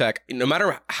 John Cusack, no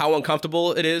matter how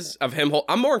uncomfortable it is of him,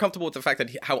 I'm more uncomfortable with the fact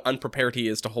that how unprepared he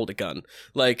is to hold a gun.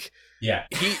 Like, yeah,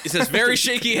 he says very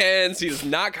shaky hands. He's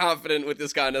not confident with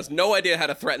this gun. Has no idea how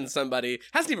to threaten somebody.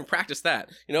 Hasn't even practiced that.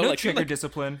 No trigger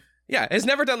discipline. Yeah, has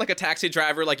never done like a taxi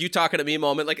driver, like you talking to me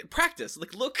moment. Like practice,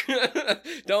 like look,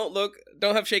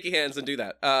 don't have shaky hands and do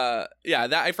that.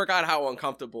 That I forgot how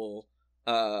uncomfortable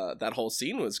that whole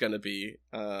scene was gonna be.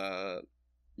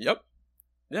 Yep,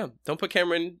 yeah. Don't put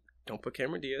Cameron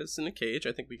Diaz in a cage.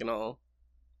 I think we can all.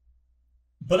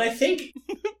 But I think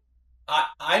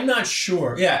I'm not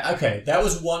sure. Yeah, okay, that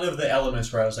was one of the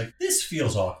elements where I was like, this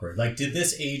feels awkward. Like, did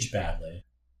this age badly?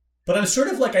 But I'm sort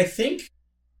of like, I think.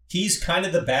 He's kind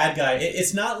of the bad guy.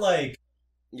 It's not like...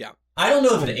 Yeah. I don't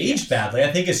know if it aged badly. I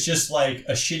think it's just like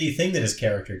a shitty thing that his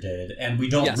character did, and we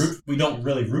don't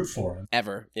really root for him.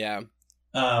 Ever, yeah.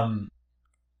 I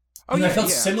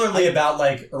felt similarly about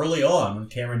like early on when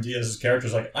Cameron Diaz's character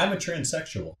was like, I'm a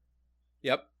transsexual.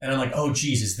 Yep. And I'm like, oh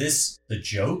geez, is this the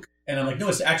joke? And I'm like, no,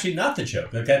 it's actually not the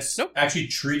joke. Like that's actually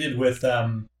treated with,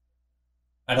 I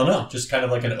don't know, just kind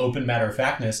of like an open matter of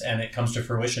factness, and it comes to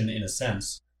fruition in a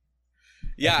sense.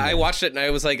 Yeah, I watched it and I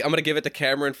was like, I'm going to give it to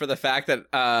Cameron for the fact that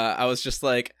I was just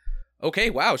like, okay,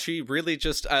 wow, she really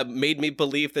just made me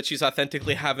believe that she's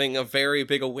authentically having a very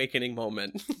big awakening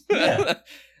moment. Yeah.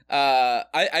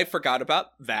 I forgot about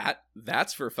that.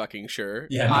 That's for fucking sure.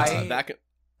 Yeah, I- that can,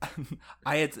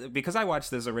 I had, because I watched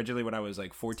this originally when I was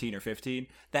like 14 or 15.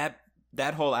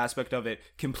 That whole aspect of it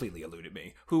completely eluded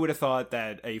me. Who would have thought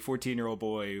that a 14-year-old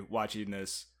boy watching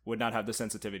this would not have the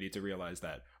sensitivity to realize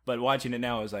that? But watching it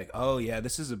now, I was like, oh yeah,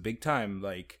 this is a big time.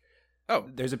 Like, oh,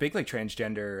 there's a big like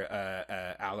transgender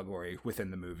allegory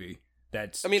within the movie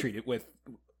that's treated with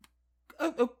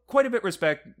quite a bit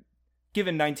respect.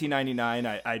 Given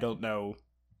 1999, I don't know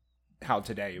how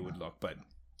today it would look, but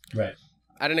Right.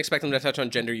 I didn't expect them to touch on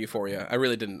gender euphoria. I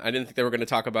really didn't. I didn't think they were going to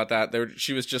talk about that.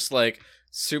 She was just like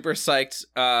super psyched.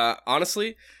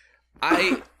 Honestly,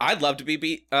 I'd love to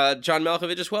be John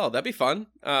Malkovich as well. That'd be fun.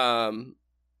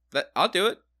 That I'll do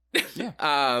it. Yeah.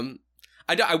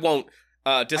 I won't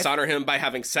dishonor him by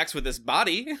having sex with his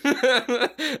body.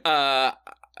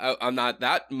 I'm not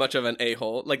that much of an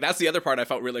a-hole. Like, that's the other part I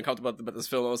felt really uncomfortable about this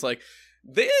film. I was like,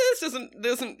 this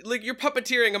isn't like, you're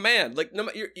puppeteering a man. Like, no,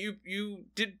 you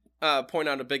did point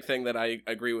out a big thing that I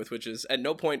agree with, which is at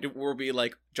no point will be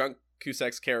like John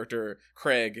Cusack's character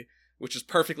Craig, which is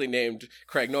perfectly named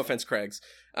Craig. No offense, Craigs.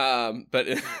 But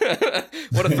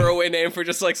what a throwaway name for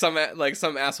just like some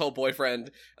asshole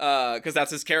boyfriend. Because that's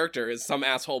his character, is some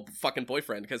asshole fucking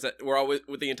boyfriend. Because we're always,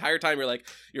 with the entire time, you're like,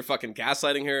 you're fucking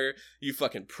gaslighting her. You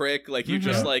fucking prick. Like, you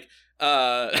just like,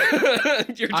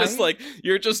 you're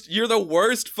the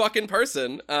worst fucking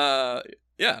person.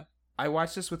 Yeah. I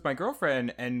watched this with my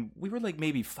girlfriend, and we were like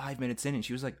maybe 5 minutes in, and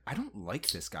she was like, "I don't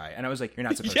like this guy," and I was like, "You're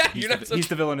not supposed to. He's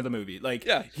the villain of the movie. Like,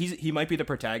 yeah. he might be the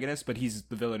protagonist, but he's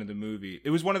the villain of the movie."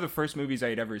 It was one of the first movies I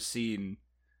had ever seen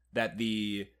that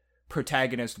the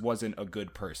protagonist wasn't a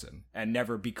good person and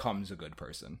never becomes a good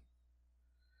person.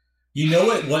 You know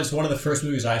what was one of the first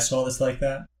movies I saw that's like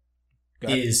that?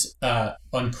 Is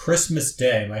on Christmas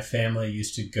Day, my family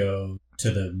used to go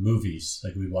to the movies.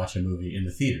 Like, we'd watch a movie in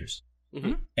the theaters.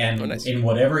 Mm-hmm. And in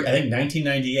whatever, I think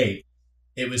 1998,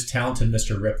 it was Talented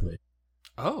Mr. Ripley.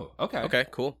 Oh, okay. Okay,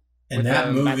 cool. And With, that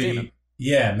Matt movie, Damon.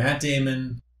 yeah, Matt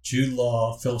Damon, Jude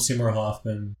Law, Philip Seymour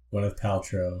Hoffman, Gwyneth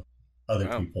Paltrow,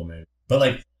 other people maybe. But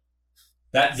like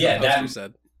that,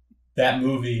 that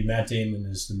movie, Matt Damon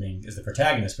is the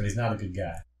protagonist, but he's not a good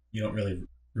guy. You don't really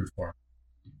root for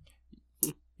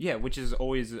him. Yeah, which is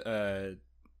always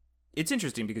it's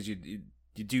interesting because you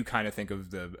do kind of think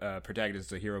of the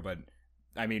protagonist as a hero, but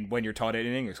I mean, when you're taught it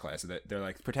in English class, they're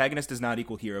like, protagonist does not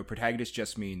equal hero. Protagonist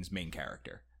just means main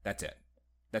character. That's it.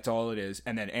 That's all it is.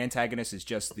 And then antagonist is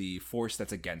just the force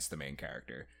that's against the main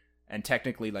character. And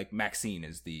technically, like, Maxine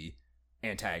is the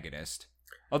antagonist.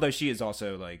 Although she is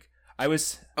also, like, I'm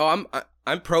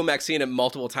pro Maxine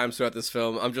multiple times throughout this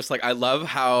film. I'm just like, I love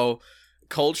how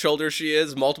cold shoulder she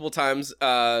is multiple times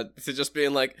to just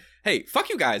being like, hey, fuck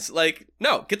you guys, like,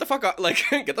 no, get the fuck off, like,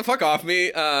 get the fuck off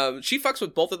me. She fucks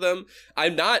with both of them.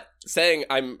 I'm not saying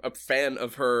I'm a fan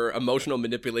of her emotional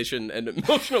manipulation and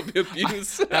emotional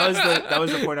abuse. that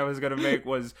was the point I was gonna make,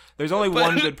 was there's only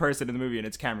one good person in the movie, and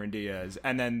it's Cameron Diaz,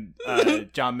 and then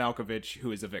John Malkovich,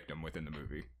 who is a victim within the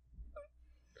movie.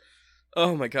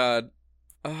 Oh my god.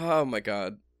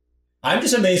 I'm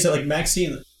just amazed that, like,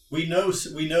 Maxine, we know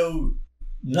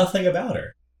nothing about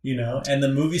her, you know, and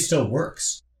the movie still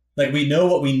works. Like, we know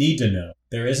what we need to know.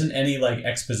 There isn't any, like,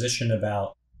 exposition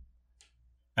about,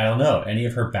 I don't know, any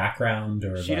of her background,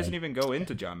 or she doesn't even go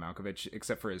into John Malkovich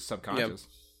except for his subconscious.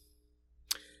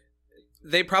 Yep.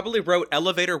 They probably wrote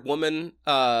Elevator Woman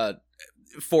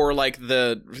for, like,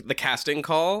 the casting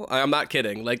call. I'm not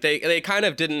kidding. Like, they kind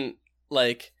of didn't,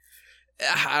 like,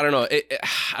 I don't know.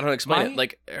 I don't explain it.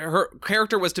 Like, her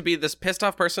character was to be this pissed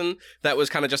off person that was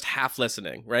kind of just half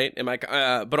listening, right?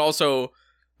 But also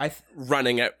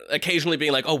running at, occasionally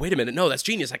being like, oh, wait a minute, no, that's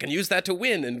genius. I can use that to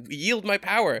win and yield my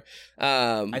power.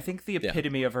 I think the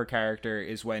epitome of her character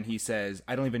is when he says,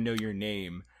 I don't even know your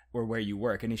name or where you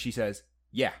work. And she says,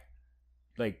 yeah,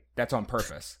 like, that's on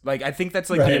purpose. Like, I think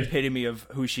that's like the epitome of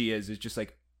who she is just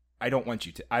like, I don't want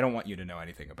you to know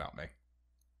anything about me.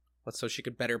 So she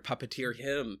could better puppeteer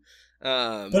him.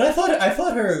 But I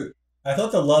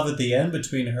thought the love at the end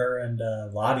between her and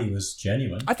Lottie was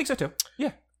genuine. I think so too.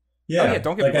 Yeah. Yeah. Oh, yeah,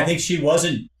 don't get me wrong. I think she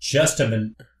wasn't just a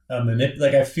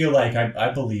like, I feel like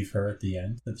I believe her at the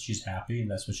end, that she's happy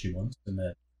and that's what she wants, and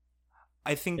that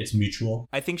I think it's mutual.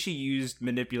 I think she used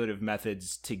manipulative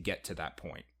methods to get to that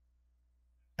point.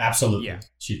 Absolutely. Yeah.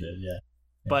 She did, yeah.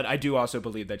 But I do also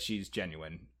believe that she's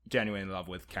genuinely in love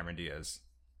with Cameron Diaz.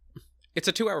 It's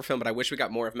a 2-hour film, but I wish we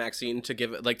got more of Maxine to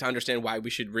give, like, to understand why we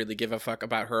should really give a fuck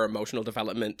about her emotional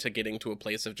development to getting to a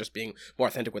place of just being more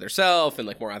authentic with herself and,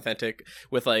 like, more authentic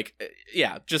with, like,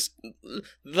 yeah, just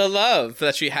the love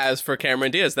that she has for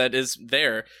Cameron Diaz that is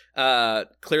there.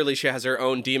 Clearly she has her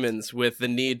own demons with the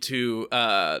need to,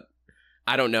 I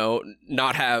don't know,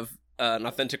 not have an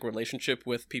authentic relationship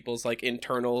with people's, like,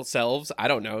 internal selves. I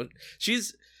don't know.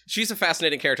 She's a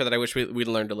fascinating character that I wish we'd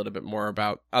learned a little bit more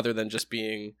about, other than just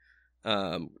being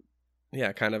kind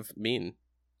of mean.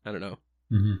 I don't know.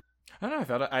 Mm-hmm. I don't know. I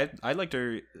felt I liked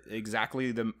her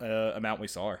exactly the amount we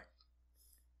saw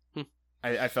her.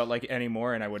 I felt like any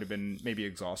more, and I would have been maybe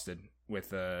exhausted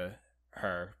with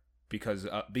her because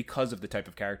of the type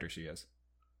of character she is.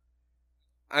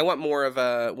 I want more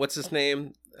of what's his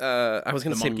name? I was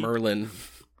going to say monkey? Merlin.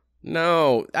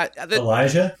 No,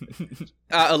 Elijah.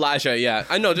 Elijah. Yeah,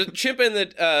 I know. The chimp and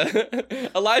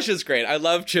the Elijah's great. I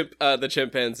love Chimp, the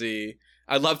chimpanzee.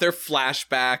 I love their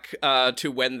flashback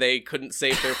to when they couldn't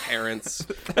save their parents.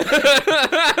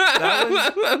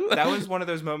 that was one of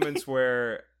those moments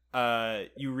where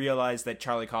you realize that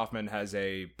Charlie Kaufman has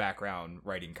a background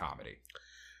writing comedy.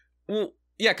 Well,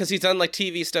 yeah, because he's done like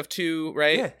TV stuff too,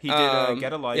 right? Yeah, he did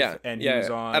Get a Life, and he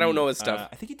was on. I don't know his stuff.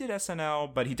 I think he did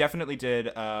SNL, but he definitely did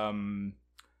the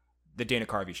Dana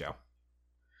Carvey show.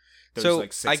 There's So,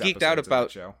 like 6 I geeked out episodes of about-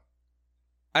 that show.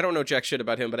 I don't know jack shit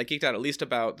about him, but I geeked out at least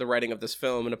about the writing of this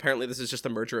film, and apparently this is just a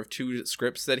merger of 2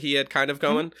 scripts that he had kind of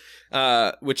going,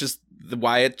 which is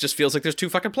why it just feels like there's 2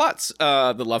 fucking plots.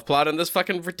 The love plot and this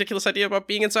fucking ridiculous idea about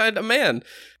being inside a man,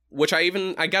 which I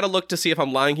gotta look to see if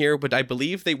I'm lying here, but I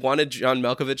believe they wanted John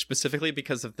Malkovich specifically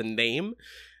because of the name.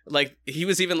 Like, he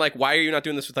was even like, why are you not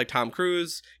doing this with, like, Tom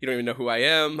Cruise? You don't even know who I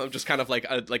am. I'm just kind of like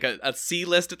a C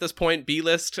list at this point, B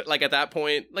list, like at that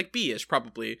point, like B-ish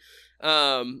probably.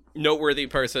 Noteworthy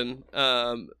person.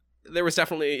 There was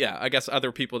definitely, I guess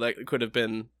other people that could have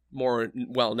been more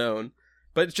well known,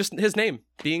 but it's just his name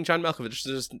being John Malkovich.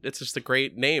 It's just a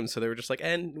great name. So they were just like,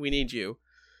 and we need you.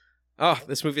 Oh,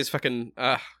 this movie is fucking,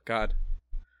 God.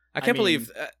 I can't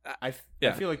believe. I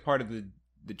feel like part of the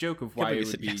joke of why it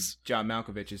would be John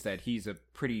Malkovich is that he's a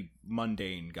pretty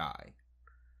mundane guy.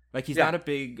 Like, he's not a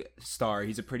big star.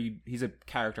 He's a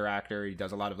character actor. He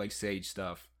does a lot of, like, stage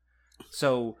stuff.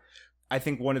 So I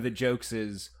think one of the jokes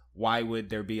is, why would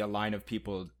there be a line of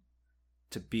people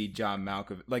to be John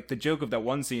Malkovich? Like, the joke of that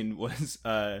one scene was,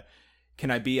 can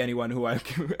I be anyone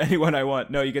I want?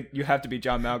 No, you have to be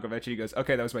John Malkovich. And he goes,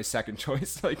 okay, that was my second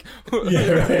choice. Like, Right.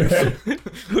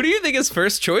 Who do you think his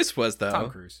first choice was, though? Tom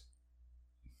Cruise.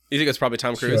 You think it's probably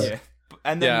Tom Cruise? Sure. Yeah.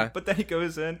 And then, but then he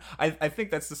goes in. I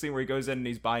think that's the scene where he goes in and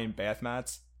he's buying bath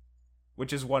mats,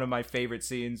 which is one of my favorite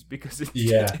scenes because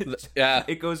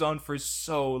it goes on for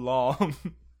so long.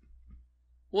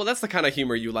 Well, that's the kind of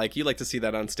humor you like. You like to see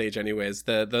that on stage, anyways.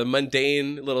 The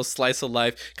mundane little slice of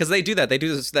life, because they do that. They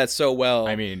do that so well.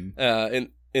 I mean,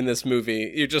 in this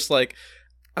movie, you're just like,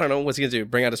 I don't know, what's he gonna do?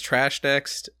 Bring out his trash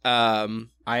next? I'm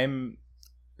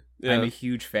a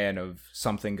huge fan of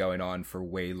something going on for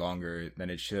way longer than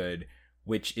it should,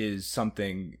 which is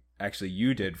something actually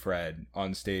you did, Fred,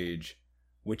 on stage,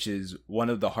 which is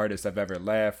one of the hardest I've ever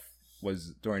laughed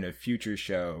was during a Future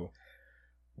show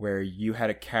where you had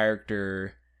a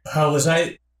character. Oh, was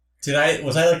I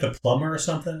like the plumber or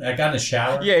something? I got in a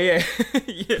shower. Yeah.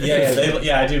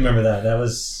 I do remember that. That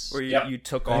was where you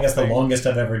took off. I think that's the longest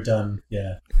I've ever done.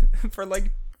 Yeah. For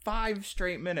like 5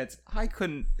 straight minutes. I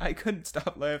couldn't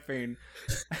stop laughing.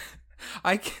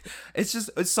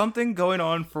 It's something going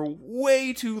on for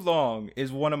way too long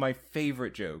is one of my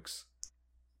favorite jokes.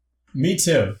 Me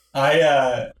too.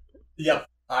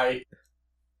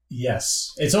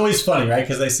 Yes. It's always funny, right?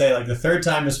 Because they say like the third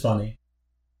time is funny.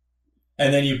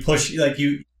 And then you push,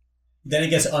 then it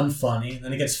gets unfunny.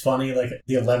 Then it gets funny like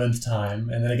the 11th time.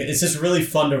 And then it's just really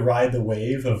fun to ride the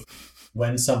wave of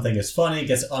when something is funny,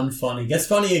 gets unfunny, gets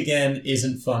funny again,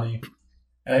 isn't funny.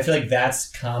 And I feel like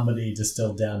that's comedy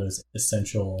distilled down to its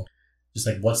essential, just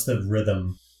like what's the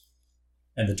rhythm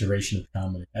and the duration of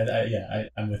comedy.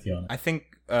 I'm with you on it. I think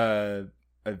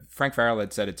Frank Farrell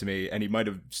had said it to me, and he might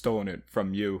have stolen it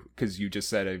from you because you just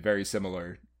said a very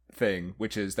similar thing,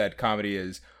 which is that comedy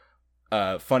is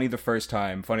funny the first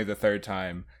time, funny the third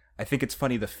time. I think it's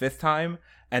funny the 5th time,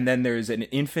 and then there's an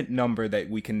infinite number that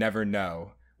we can never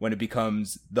know when it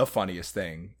becomes the funniest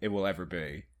thing it will ever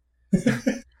be.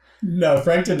 No,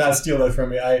 Frank did not steal that from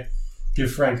me. I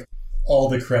give Frank all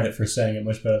the credit for saying it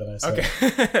much better than I said.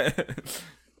 Okay.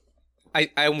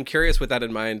 I'm curious with that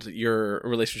in mind, your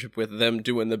relationship with them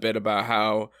doing the bit about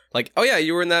how, like, oh yeah,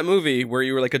 you were in that movie where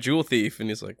you were like a jewel thief, and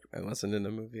he's like, I wasn't in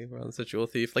a movie where I was a jewel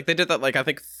thief. Like, they did that, like, I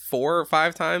think 4 or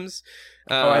 5 times.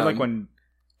 I like when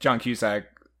John Cusack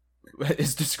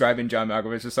is describing John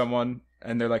Malkovich to someone,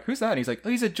 and they're like, who's that? And he's like, oh,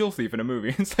 he's a jewel thief in a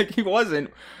movie. It's like, he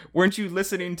wasn't. Weren't you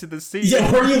listening to the scene?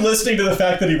 Yeah, were you listening to the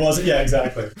fact that he wasn't? Yeah,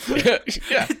 exactly. Yeah.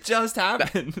 It just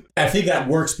happened. I think that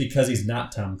works because he's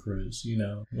not Tom Cruise, you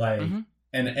know, like,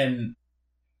 and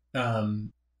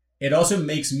it also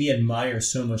makes me admire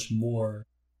so much more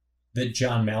that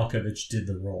John Malkovich did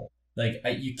the role. Like,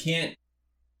 you can't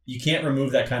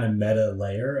remove that kind of meta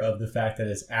layer of the fact that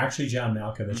it's actually John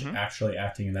Malkovich actually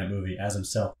acting in that movie as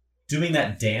himself, doing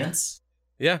that dance.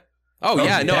 Yeah. Oh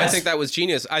yeah. No, I think that was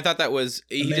genius. I thought that was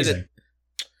he did it.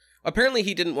 Apparently,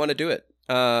 he didn't want to do it.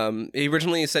 He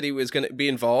originally said he was going to be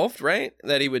involved, right?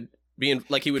 That he would be in,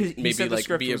 like, he would maybe he said the like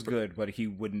script be was good, but he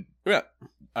wouldn't. Yeah.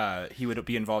 He would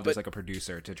be involved as like a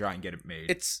producer to try and get it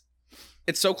made. It's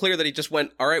so clear that he just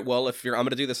went, all right, well, if I'm going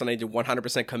to do this, and I need to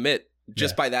 100% commit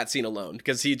just by that scene alone,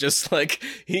 because he just like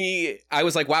I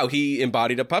was like, wow, he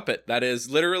embodied a puppet. That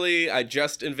is literally, I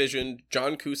just envisioned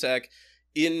John Cusack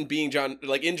in being John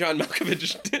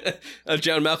Malkovich.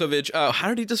 John Malkovich. How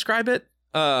did he describe it?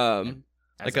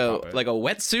 Like a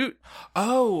wetsuit.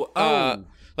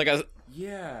 Like a.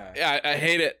 Yeah, I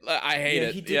hate it. I hate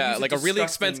it. Yeah, like a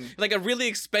really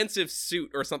expensive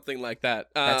suit or something like that.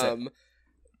 That's it.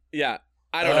 Yeah,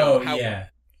 I don't know how. Yeah.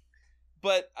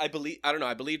 But I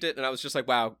believed it, and I was just like,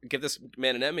 wow, give this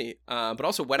man an Emmy. But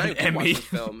also, when I watched this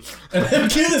film,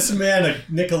 give this man a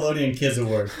Nickelodeon Kids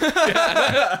Award.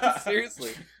 Yeah,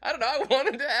 seriously, I don't know. I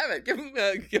wanted to have it. Give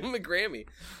him a Grammy.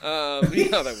 You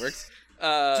know how that works.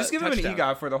 Just give him an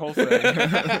EGOT for the whole thing.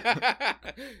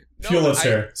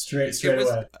 Pulitzer, straight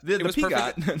away. The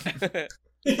PGOT.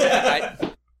 Yeah.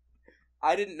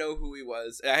 I didn't know who he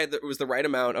was. It was the right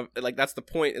amount of, like, that's the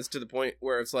point, is to the point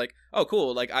where it's like, oh,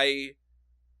 cool. Like,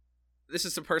 this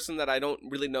is a person that I don't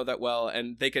really know that well,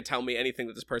 and they could tell me anything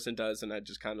that this person does, and I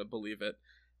just kind of believe it.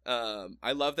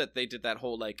 I love that they did that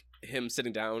whole, like, him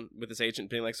sitting down with his agent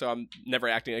being like, so I'm never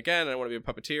acting again, I want to be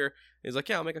a puppeteer. And he's like,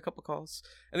 yeah, I'll make a couple calls.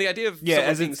 And the idea of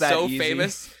someone being so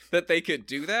famous that they could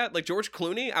do that, like George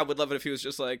Clooney, I would love it if he was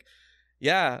just like,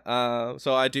 yeah,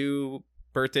 so I do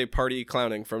birthday party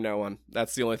clowning from now on.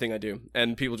 That's the only thing I do.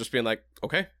 And people just being like,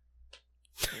 okay.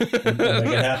 Make it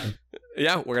happen.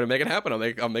 Yeah, we're gonna make it happen.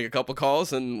 I'll make a couple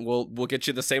calls, and we'll get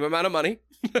you the same amount of money.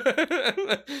 You're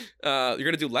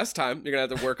gonna do less time. You're gonna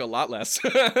have to work a lot less,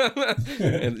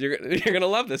 and you're gonna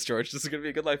love this, George. This is gonna be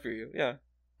a good life for you. Yeah,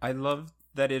 I love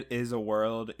that it is a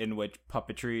world in which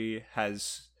puppetry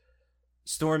has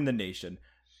stormed the nation.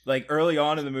 Like, early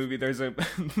on in the movie, there's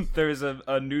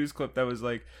a news clip that was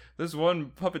like, this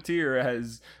one puppeteer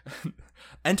has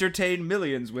entertained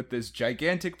millions with this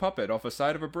gigantic puppet off the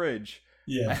side of a bridge.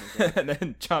 Yeah. And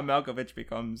then John Malkovich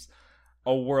becomes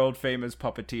a world famous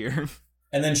puppeteer.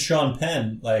 And then Sean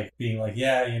Penn, like, being like,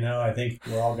 yeah, you know, I think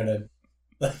we're all gonna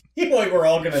we're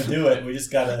all gonna do it. We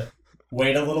just gotta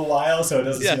wait a little while so it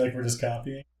doesn't seem like we're just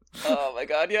copying. Oh my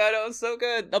god, yeah, I know, it's so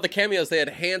good. Oh, the cameos, they had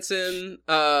Hanson,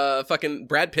 fucking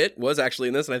Brad Pitt was actually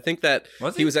in this, and I think that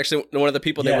he was actually one of the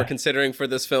people they were considering for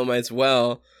this film as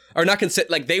well. Or not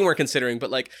they weren't considering, but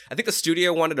like, I think the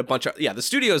studio wanted a bunch of, the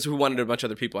studios who wanted a bunch of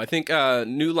other people. I think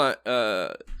New Line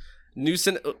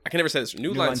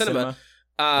Cinema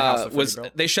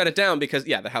they shut it down because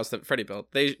the house that Freddie built.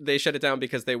 They shut it down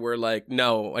because they were like,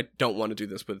 no, I don't want to do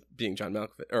this with John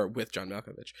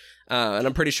Malkovich. And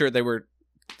I'm pretty sure they were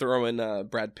throwing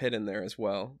Brad Pitt in there as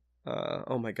well.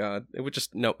 Oh my god, it would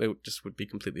just would be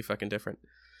completely fucking different.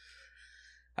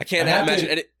 I can't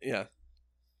imagine it. Yeah.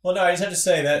 Well, no, I just have to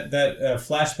say that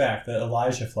flashback, the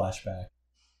Elijah flashback,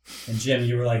 and Jim,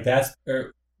 you were like, I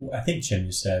think Jim,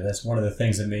 you said that's one of the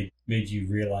things that made you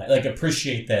realize, like,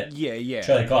 appreciate that. Yeah.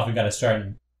 Charlie Kaufman got to start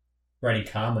writing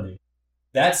comedy.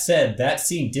 That said, that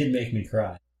scene did make me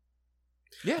cry.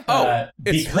 Yeah.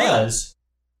 Because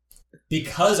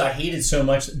I hated so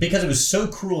much, because it was so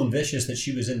cruel and vicious that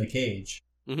she was in the cage.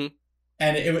 Mm-hmm.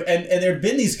 And there had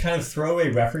been these kind of throwaway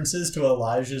references to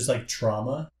Elijah's, like,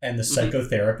 trauma and the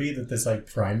psychotherapy that this, like,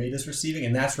 primate is receiving,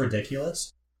 and that's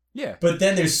ridiculous. Yeah. But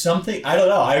then there's something, I don't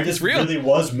know, I just really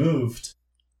was moved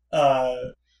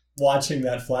watching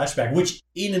that flashback, which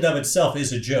in and of itself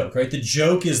is a joke, right? The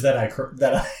joke is that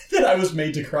I was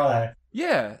made to cry.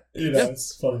 Yeah. You know,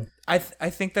 it's funny. I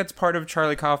think that's part of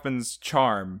Charlie Kaufman's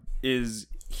charm, is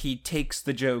he takes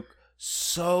the joke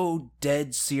so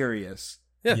dead serious.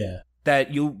 Yeah.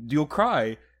 That you'll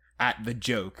cry at the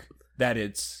joke that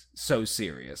it's so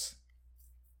serious.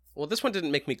 well, this one didn't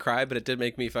make me cry, but it did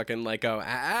make me fucking like go,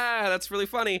 that's really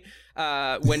funny.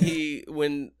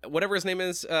 When whatever his name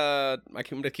is, I'm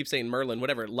gonna keep saying Merlin,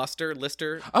 whatever, Lister.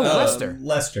 Lester.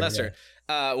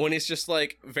 When he's just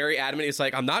like very adamant, he's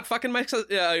like, I'm not fucking my,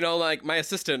 like my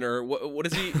assistant, or what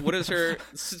is he? What is her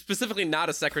specifically? Not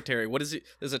a secretary. What is he?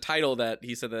 There's a title that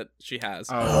he said that she has.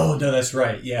 Oh no, that's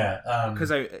right. Yeah,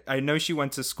 because I know she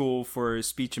went to school for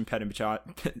impedimentology.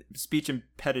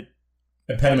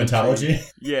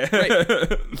 Yeah, right.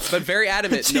 But very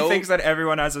adamant. She thinks that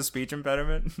everyone has a speech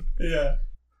impediment. Yeah.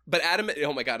 But adamant.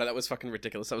 Oh my god, that was fucking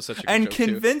ridiculous. That was such a good and joke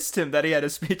convinced him that he had a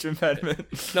speech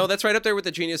impediment. No, that's right up there with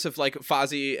the genius of like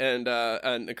Fozzie and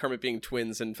Kermit being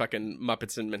twins and fucking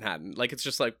Muppets in Manhattan. Like it's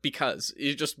just like because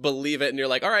you just believe it and you're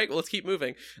like, all right, well, let's keep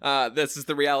moving. This is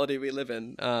the reality we live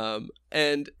in.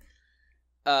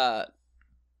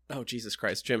 Oh Jesus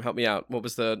Christ, Jim, help me out. What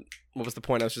was the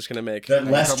point I was just gonna make? That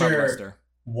Lester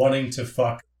wanting to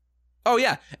fuck. Oh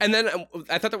yeah, and then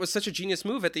I thought that was such a genius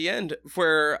move at the end,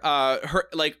 where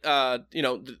the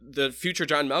future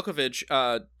John Malkovich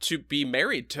to be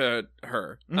married to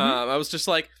her. Mm-hmm. I was just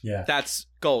like, yeah, that's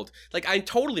gold. Like I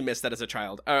totally missed that as a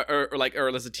child,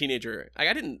 or as a teenager. Like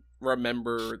I didn't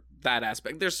remember that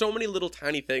aspect. There's so many little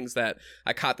tiny things that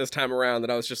I caught this time around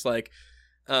that I was just like,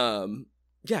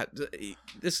 yeah,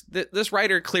 this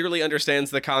writer clearly understands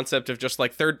the concept of just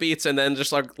like third beats and then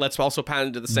just like let's also pound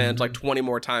into the sand like 20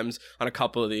 more times on a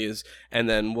couple of these, and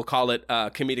then we'll call it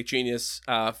comedic genius.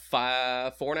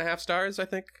 4.5 stars, I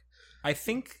think. I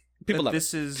think people love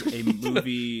this is a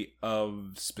movie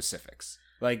of specifics.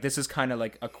 Like this is kind of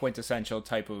like a quintessential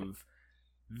type of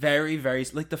very, very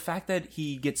like the fact that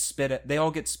they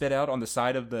all get spit out on the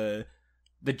side of the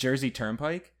Jersey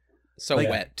Turnpike. So like,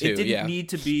 wet too. It didn't need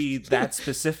to be that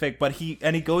specific, but he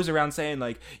goes around saying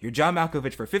like you're John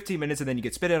Malkovich for 15 minutes and then you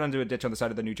get spit out onto a ditch on the side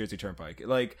of the New Jersey Turnpike.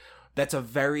 Like that's a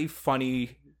very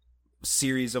funny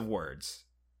series of words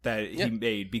that he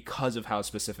made because of how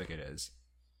specific it is.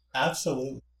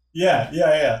 Absolutely. Yeah.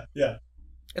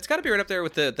 It's got to be right up there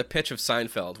with the pitch of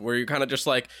Seinfeld, where you're kind of just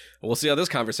like, we'll see how this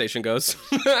conversation goes.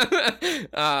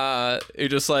 You're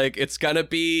just like, it's gonna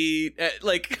be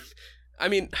like. I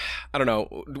mean, I don't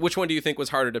know. Which one do you think was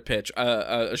harder to pitch?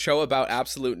 A show about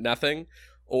absolute nothing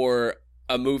or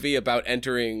a movie about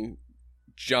entering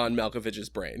John Malkovich's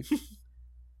brain?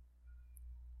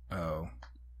 Oh,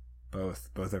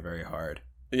 both are very hard.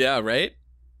 Yeah, right?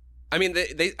 I mean,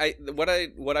 what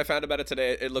I found about it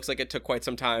today, it looks like it took quite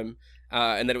some time,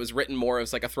 and that it was written more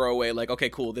as like a throwaway, like, okay,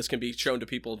 cool, this can be shown to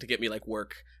people to get me like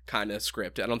work kind of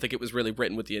script. I don't think it was really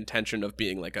written with the intention of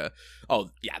being like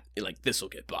like this will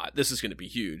get bought. This is going to be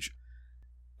huge.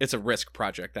 It's a risk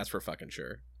project, that's for fucking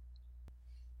sure.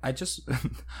 I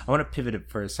want to pivot it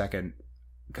for a second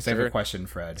because I have a question,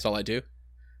 Fred. That's all I do.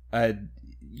 I've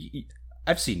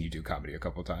seen you do comedy a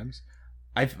couple times.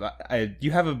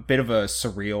 You have a bit of a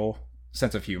surreal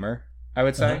sense of humor, I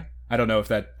would say. Uh-huh. I don't know if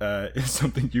that is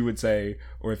something you would say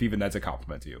or if even that's a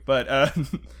compliment to you. But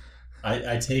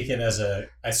I take it as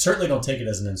I certainly don't take it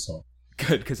as an insult.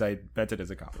 Good, because I meant it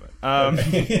as a compliment.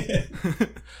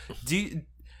 Do you,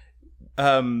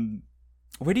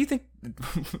 where do you think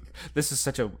this is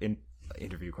such a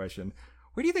interview question?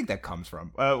 Where do you think that comes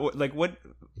from?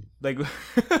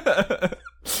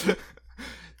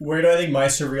 Where do I think my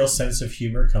surreal sense of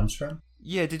humor comes from?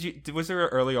 Yeah, was there an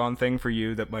early on thing for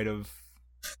you that might have?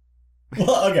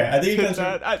 Well, okay, I think it comes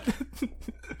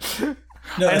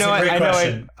No, that's a great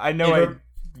question. I know I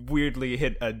weirdly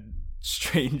hit a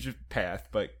strange path,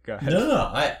 but go ahead. No,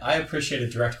 I appreciate a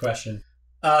direct question.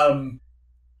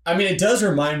 I mean, it does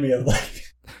remind me of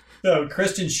so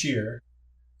Kristen Shear,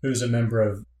 who's a member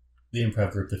of the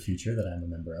improv group The Future that I'm a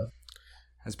member of,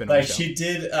 has been on the show. She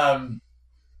did. I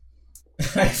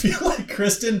feel like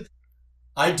Kristen.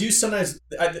 I do sometimes.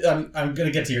 I'm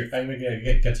gonna get to your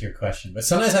question, but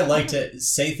sometimes I like to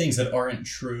say things that aren't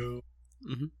true,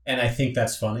 and I think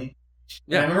that's funny.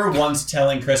 Yeah. And I remember once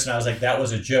telling Kristen, I was like, "That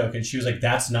was a joke," and she was like,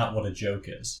 "That's not what a joke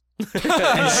is."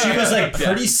 And she was like,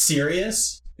 pretty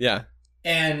serious. Yeah.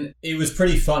 And it was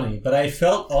pretty funny, but I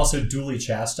felt also duly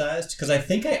chastised because I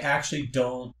think I actually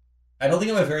don't. I don't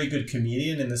think I'm a very good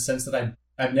comedian in the sense that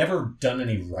I've never done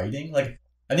any writing. Like,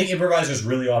 I think improvisers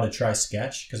really ought to try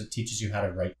sketch because it teaches you how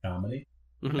to write comedy.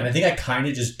 Mm-hmm. And I think I kind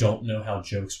of just don't know how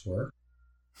jokes work.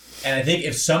 And I think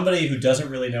if somebody who doesn't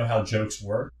really know how jokes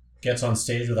work gets on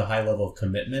stage with a high level of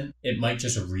commitment, it might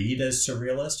just read as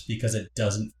surrealist because it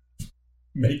doesn't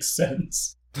make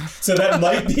sense. So that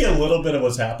might be a little bit of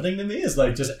what's happening to me is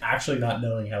like just actually not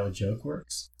knowing how a joke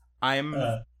works. I'm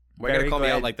Why are you very gonna call me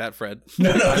glad- out like that, Fred?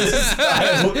 No, this is,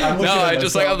 I'm looking No, at I'm like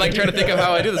myself. trying to think of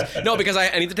how I do this. No, because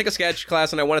I need to take a sketch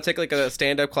class and I want to take like a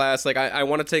stand-up class. Like I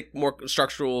want to take more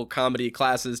structural comedy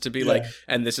classes to be like,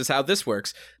 and this is how this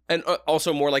works. And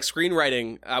also more like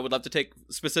screenwriting. I would love to take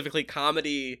specifically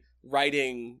comedy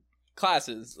writing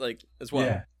classes like as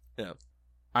well. Yeah.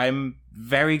 I'm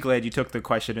very glad you took the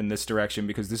question in this direction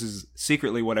because this is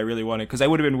secretly what I really wanted. Because I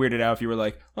would have been weirded out if you were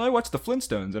like, "Oh, I watched the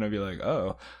Flintstones," and I'd be like,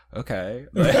 "Oh, okay."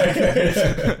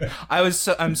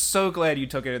 I'm so glad you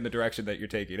took it in the direction that you're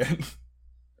taking it.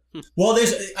 Well,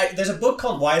 there's a book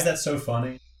called Why Is That So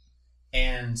Funny?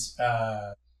 And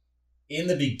in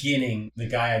the beginning, the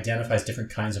guy identifies different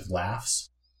kinds of laughs.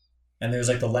 And there's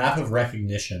like the laugh of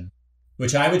recognition,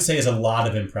 which I would say is a lot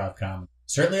of improv comedy.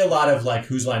 Certainly a lot of like,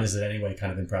 whose line is it anyway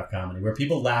kind of improv comedy, where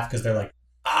people laugh because they're like,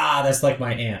 that's like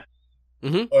my aunt.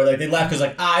 Mm-hmm. Or like they laugh because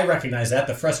like, I recognize that,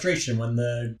 the frustration when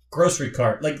the grocery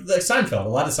cart, like Seinfeld, a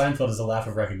lot of Seinfeld is a laugh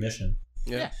of recognition.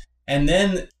 Yeah. And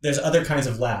then there's other kinds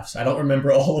of laughs. I don't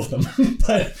remember all of them,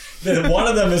 but one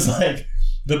of them is like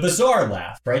the bizarre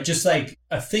laugh, right? Just like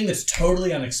a thing that's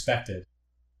totally unexpected.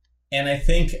 And I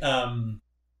think,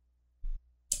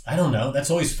 I don't know,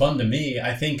 that's always fun to me.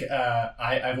 I think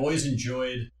I've always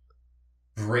enjoyed,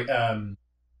 and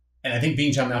I think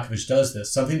Being John Malkovich does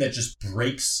this, something that just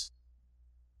breaks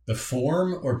the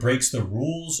form or breaks the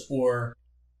rules, or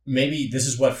maybe this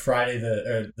is what Friday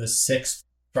the 6th,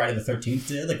 Friday the 13th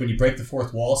did, like when you break the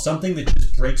fourth wall, something that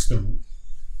just breaks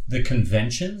the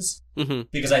conventions,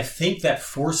 because I think that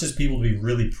forces people to be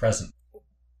really present.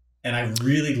 And I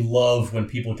really love when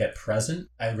people get present.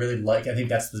 I think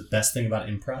that's the best thing about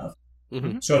improv.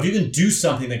 Mm-hmm. So if you can do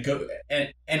something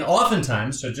that and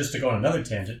oftentimes, so just to go on another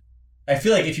tangent, I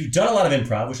feel like if you've done a lot of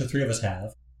improv, which the three of us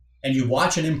have, and you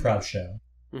watch an improv show,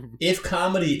 if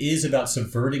comedy is about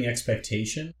subverting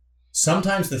expectation,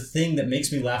 sometimes the thing that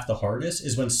makes me laugh the hardest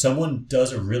is when someone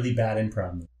does a really bad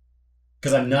improv move.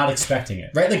 Because I'm not expecting it,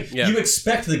 right? Like, you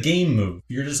expect the game move.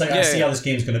 You're just like, I see how this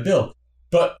game's going to build.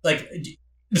 But, like,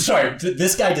 sorry,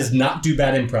 this guy does not do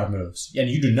bad improv moves. And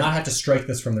you do not have to strike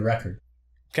this from the record.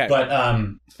 Okay. But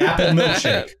Apple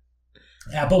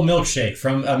Milkshake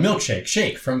from Milkshake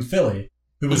Shake from Philly,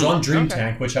 who was on Dream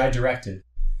Tank, which I directed.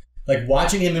 Like,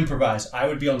 watching him improvise, I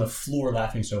would be on the floor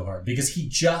laughing so hard because he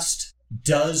just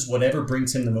does whatever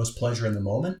brings him the most pleasure in the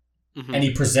moment. And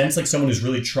he presents like someone who's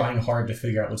really trying hard to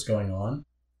figure out what's going on.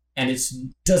 And it's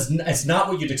not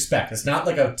what you'd expect. It's not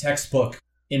like a textbook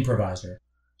improviser.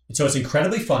 And so it's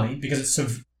incredibly funny because it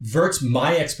subverts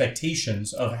my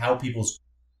expectations of how people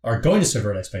are going to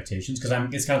subvert expectations, because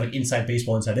it's kind of like inside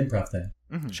baseball, inside improv thing.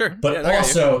 Sure. But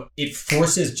also it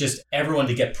forces just everyone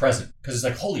to get present, because it's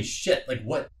like, holy shit, like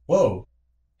what? Whoa.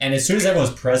 And as soon as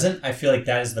everyone's present, I feel like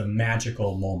that is the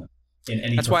magical moment in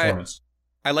any performance.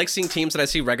 I like seeing teams that I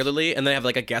see regularly and they have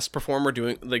like a guest performer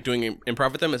doing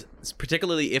improv with them,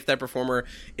 particularly if that performer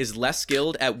is less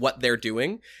skilled at what they're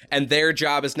doing and their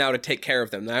job is now to take care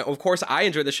of them. Now, of course, I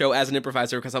enjoy the show as an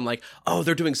improviser because I'm like, oh,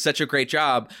 they're doing such a great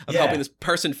job of helping this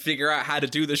person figure out how to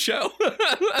do the show.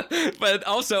 But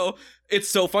also, it's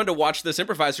so fun to watch this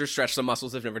improviser stretch some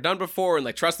muscles they've never done before and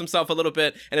like trust themselves a little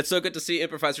bit. And it's so good to see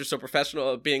improvisers so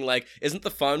professional being like, isn't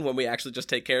the fun when we actually just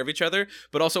take care of each other?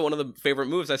 But also one of the favorite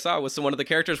moves I saw was one of the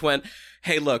characters went,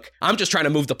 hey, look, I'm just trying to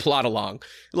move the plot along.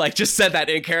 Like, just said that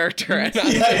in character. And I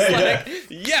was like,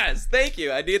 yes, thank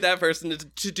you. I need that person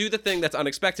to do the thing that's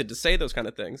unexpected, to say those kind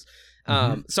of things.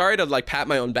 Sorry to like pat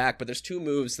my own back, but there's two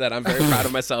moves that I'm very proud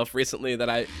of myself recently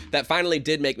that finally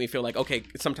did make me feel like, okay,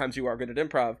 sometimes you are good at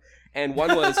improv. And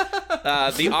one was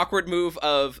the awkward move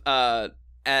of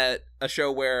at a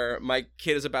show where my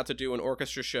kid is about to do an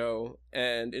orchestra show,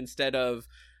 and instead of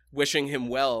wishing him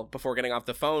well before getting off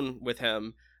the phone with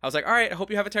him, I was like, all right, I hope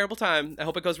you have a terrible time. I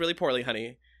hope it goes really poorly,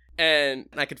 honey. And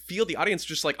I could feel the audience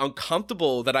just like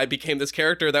uncomfortable that I became this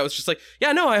character that was just like,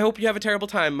 yeah, no, I hope you have a terrible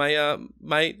time.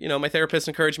 My therapist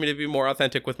encouraged me to be more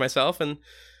authentic with myself, and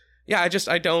yeah, I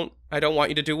don't want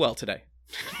you to do well today.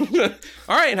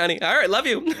 All right, honey. All right, love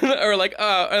you. Or like,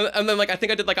 and then like I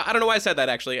think I did like I don't know why I said that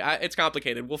actually. It's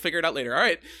complicated. We'll figure it out later. All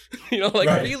right,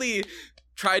 really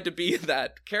tried to be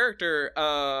that character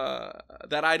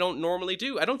that I don't normally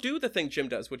do. I don't do the thing Jim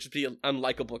does, which is be an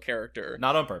unlikable character.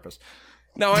 Not on purpose.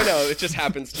 No, I know it just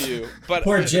happens to you. But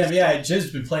poor Jim. Yeah,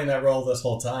 Jim's been playing that role this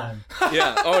whole time.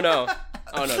 Yeah. Oh no.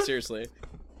 Seriously.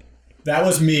 That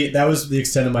was me. That was the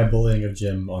extent of my bullying of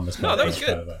Jim on this podcast. No, that was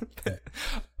good.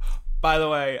 By the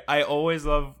way, I always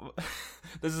love...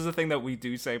 This is a thing that we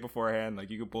do say beforehand,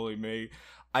 like, you could bully me.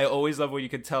 I always love when you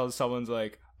can tell someone's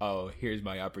like, oh, here's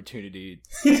my opportunity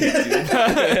to do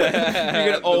that.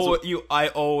 You can always I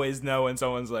always know when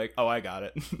someone's like, "Oh, I got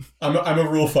it." I'm a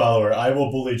rule follower. I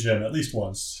will bully Jim at least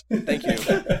once. Thank you.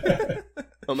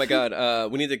 Oh my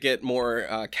god, we need to get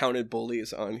more counted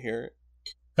bullies on here.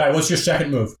 All right, what's your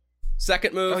second move?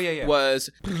 Second move yeah. was...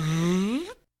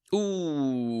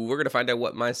 Ooh, we're going to find out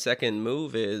what my second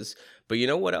move is. But you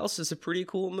know what else is a pretty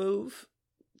cool move?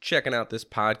 Checking out this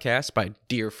podcast by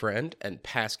dear friend and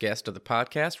past guest of the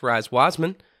podcast, Rise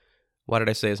Wasman. Why did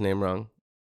I say his name wrong?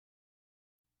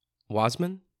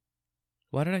 Wasman?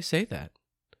 Why did I say that?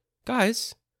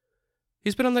 Guys,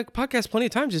 he's been on the podcast plenty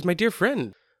of times. He's my dear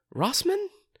friend. Rossman?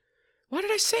 Why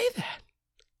did I say that?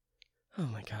 Oh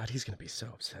my god, he's going to be so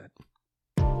upset.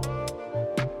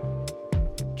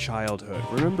 Childhood.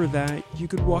 Remember that? You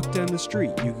could walk down the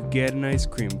street, you could get an ice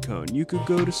cream cone, you could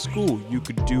go to school, you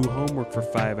could do homework for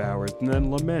 5 hours, and then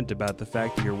lament about the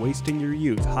fact that you're wasting your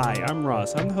youth. Hi, I'm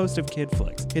Ross. I'm the host of Kid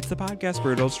Flicks. It's the podcast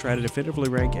where adults try to definitively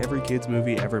rank every kid's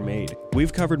movie ever made.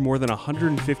 We've covered more than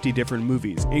 150 different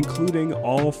movies, including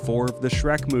all 4 of the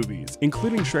Shrek movies,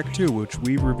 including Shrek 2, which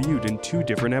we reviewed in 2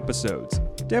 different episodes.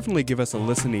 Definitely give us a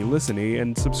listen-y,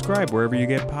 and subscribe wherever you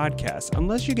get podcasts,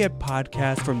 unless you get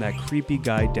podcasts from that creepy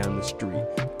guy down the street.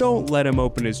 Don't let him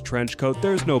open his trench coat.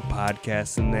 There's no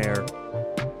podcasts in there.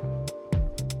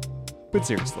 But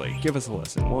seriously, give us a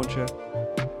listen, won't you?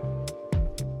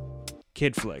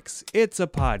 Kid Flicks. It's a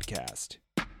podcast.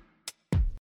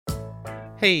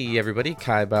 Hey everybody,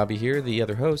 Kai Bobby here, the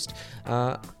other host.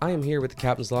 I am here with the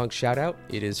Captain's Log shout out.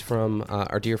 It is from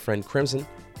our dear friend Crimson.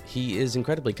 He is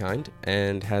incredibly kind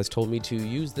and has told me to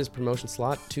use this promotion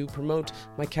slot to promote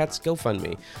my cat's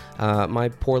GoFundMe. My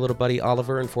poor little buddy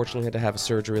Oliver unfortunately had to have a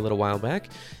surgery a little while back,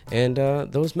 and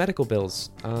those medical bills,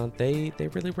 they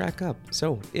really rack up.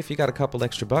 So if you got a couple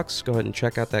extra bucks, go ahead and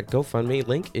check out that GoFundMe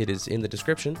link. It is in the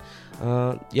description.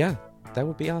 Yeah, that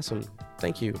would be awesome.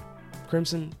 Thank you.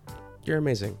 Crimson, you're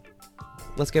amazing.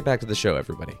 Let's get back to the show,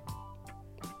 everybody.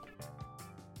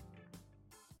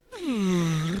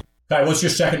 All right, what's your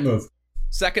second move?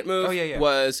 Second move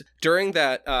was during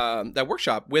that that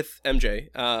workshop with MJ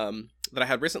that I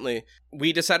had recently.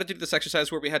 We decided to do this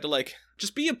exercise where we had to like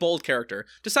just be a bold character.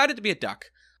 Decided to be a duck,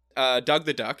 Doug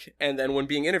the duck, and then when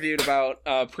being interviewed about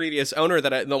a previous owner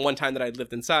the one time that I'd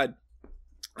lived inside.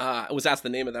 I was asked the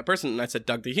name of that person, and I said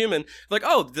Doug the human. Like,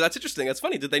 oh, that's interesting. That's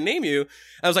funny. Did they name you? And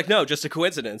I was like, no, just a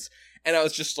coincidence. And I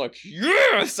was just like,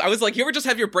 yes! I was like, you ever just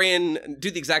have your brain do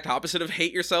the exact opposite of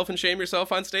hate yourself and shame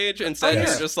yourself on stage? And instead,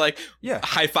 you're just like,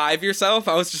 high five yourself.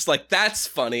 I was just like, that's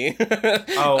funny.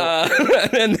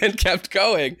 And then kept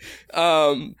going.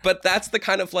 But that's the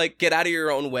kind of like get out of your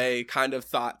own way kind of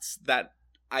thoughts that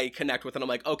I connect with. And I'm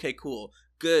like, okay, cool,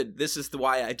 good. This is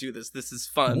why I do this. This is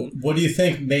fun. What do you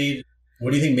think made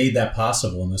that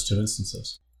possible in those 2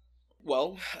 instances?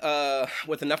 Well,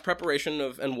 with enough preparation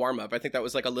and warm up, I think that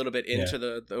was like a little bit into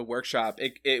the workshop.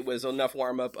 It was enough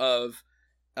warm up of,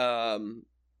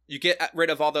 you get rid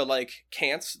of all the like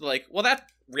can'ts, like, well, that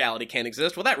reality can't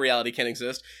exist. Well, that reality can't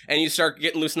exist. And you start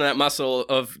getting loosening that muscle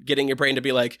of getting your brain to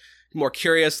be like more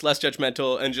curious, less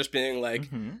judgmental, and just being like,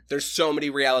 there's so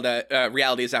many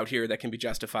realities out here that can be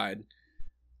justified.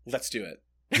 Let's do it.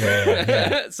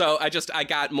 Yeah. So I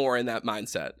got more in that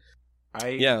mindset.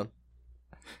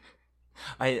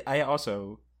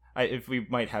 If we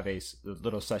might have a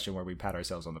little session where we pat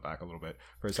ourselves on the back a little bit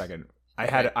for a second.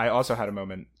 I also had a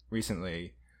moment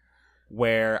recently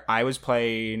where I was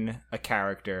playing a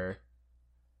character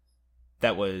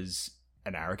that was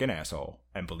an arrogant asshole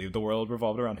and believed the world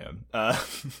revolved around him.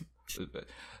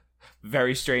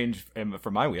 Very strange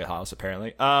for my wheelhouse,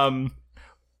 apparently.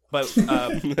 But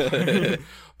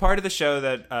part of the show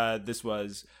that this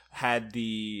had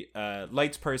the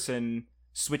lights person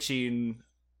switching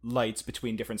lights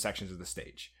between different sections of the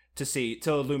stage to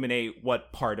illuminate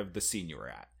what part of the scene you were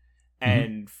at.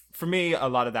 And for me, a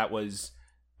lot of that was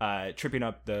tripping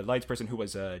up the lights person, who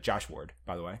was Josh Ward,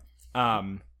 by the way,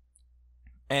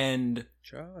 and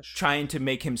trying to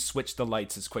make him switch the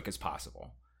lights as quick as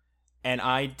possible. And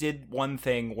I did one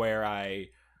thing where I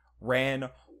ran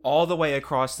all the way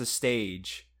across the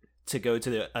stage to go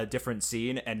to a different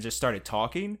scene and just started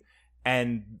talking.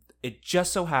 And it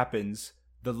just so happens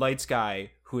the lights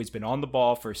guy, who has been on the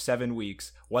ball for 7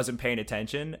 weeks, wasn't paying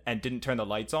attention and didn't turn the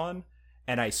lights on.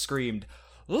 And I screamed,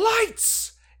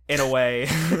 "Lights!" in a way.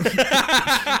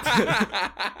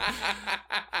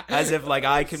 As if like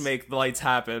I could make the lights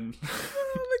happen.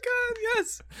 Oh my god,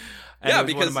 yes. And it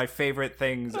was one of my favorite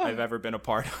things I've ever been a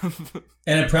part of.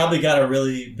 And it probably got a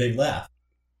really big laugh.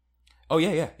 Oh,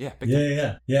 yeah.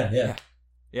 Yeah.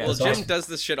 Yeah. Well, That's Jim awesome. does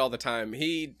this shit all the time.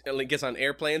 He like, gets on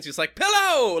airplanes. He's like,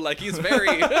 pillow! Like, he's very...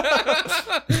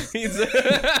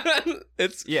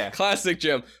 It's Yeah. classic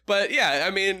Jim. But yeah,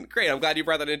 I mean, great. I'm glad you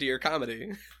brought that into your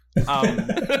comedy.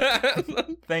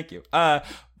 Thank you.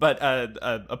 But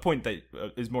a point that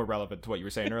is more relevant to what you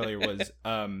were saying earlier was,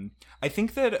 I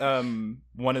think that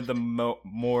one of the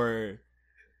more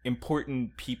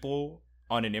important people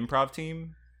on an improv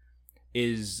team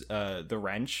is the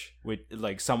wrench, with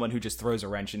like someone who just throws a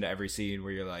wrench into every scene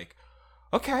where you're like,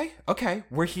 okay,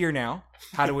 we're here now.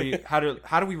 How do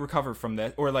we recover from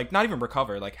this? Or like not even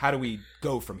recover, like how do we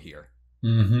go from here?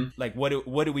 Mm-hmm. Like what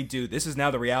do we do? This is now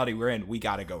the reality we're in. We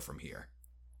got to go from here.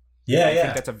 Yeah, I yeah.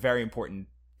 think that's a very important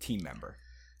team member.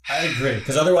 I agree,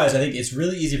 because otherwise I think it's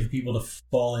really easy for people to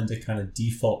fall into kind of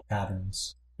default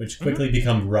patterns, which quickly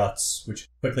become ruts, which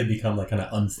quickly become like kind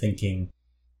of unthinking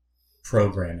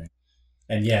programming.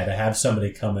 And yeah, to have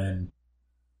somebody come in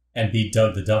and be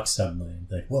Doug the Duck suddenly,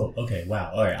 like, whoa, okay,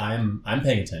 wow, all right, I'm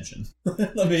paying attention.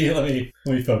 let me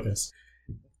focus.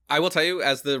 I will tell you,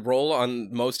 as the role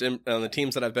on on the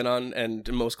teams that I've been on and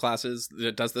in most classes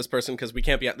that does this person, because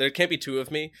there can't be two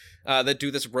of me that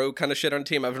do this rogue kind of shit on a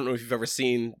team. I don't know if you've ever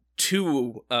seen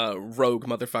two rogue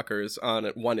motherfuckers on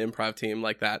one improv team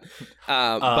like that.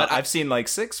 But I've seen like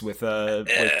 6 with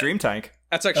Dream Tank.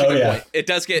 That's actually a good point. It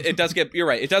does get. You're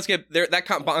right. It does get there. That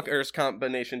bonkers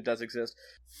combination does exist.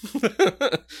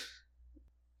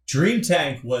 Dream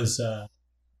Tank was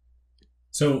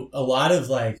so a lot of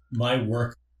like my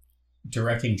work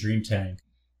directing Dream Tank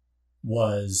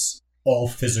was all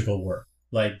physical work,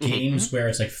 like games where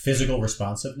it's like physical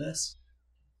responsiveness.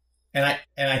 And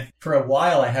I for a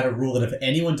while I had a rule that if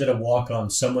anyone did a walk on,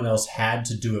 someone else had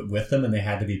to do it with them, and they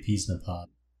had to be peas in the pod.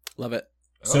 Love it.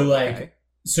 So Okay.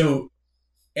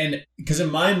 And because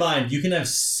in my mind you can have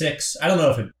 6. I don't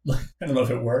know if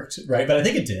it worked, right? But I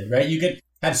think it did, right? You could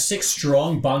have 6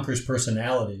 strong bonkers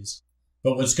personalities,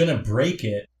 but what's going to break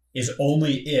it is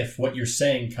only if what you're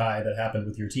saying, Kai, that happened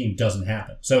with your team doesn't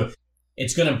happen. So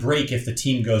it's going to break if the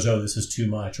team goes, oh, this is too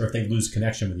much, or if they lose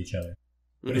connection with each other.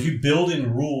 But if you build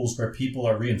in rules where people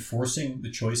are reinforcing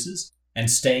the choices and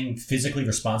staying physically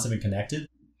responsive and connected,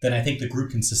 then I think the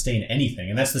group can sustain anything.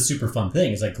 And that's the super fun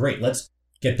thing. It's like, great, let's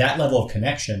get that level of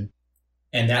connection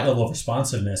and that level of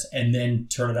responsiveness and then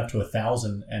turn it up to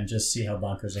 1,000 and just see how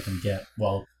bonkers it can get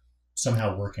while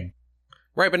somehow working.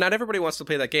 Right, but not everybody wants to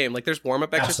play that game. Like, there's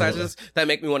warm-up exercises that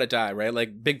make me want to die, right?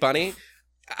 Like, Big Bunny,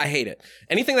 I hate it.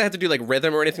 Anything that has to do, like,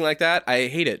 rhythm or anything like that, I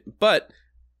hate it. But,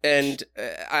 and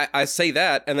I say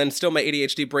that, and then still my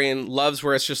ADHD brain loves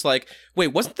where it's just like, wait,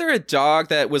 wasn't there a dog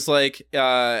that was, like,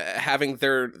 having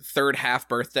their 3rd half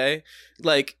birthday?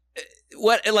 Like,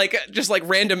 what, like, just, like,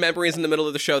 random memories in the middle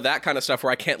of the show, that kind of stuff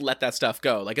where I can't let that stuff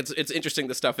go. Like, it's interesting,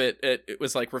 the stuff it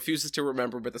was, like, refuses to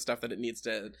remember, but the stuff that it needs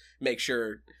to make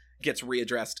sure gets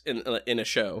readdressed in a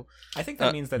show. I think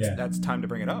that means that's time to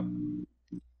bring it up.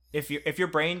 If your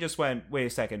brain just went, wait a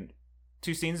second,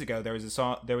 2 scenes ago there was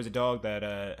a dog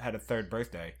that had a 3rd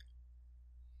birthday.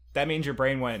 That means your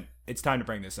brain went, it's time to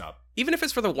bring this up. Even if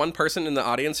it's for the one person in the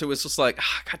audience who was just like,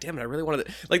 God damn it, I really wanted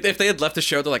it. Like, if they had left the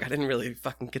show, they're like, I didn't really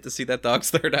fucking get to see that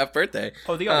dog's 3rd half birthday.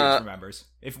 Oh, the audience remembers.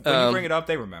 When you bring it up,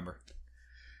 they remember.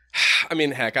 I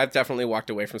mean, heck, I've definitely walked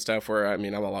away from stuff where, I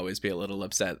mean, I will always be a little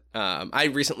upset. I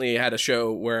recently had a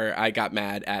show where I got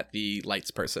mad at the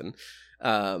lights person.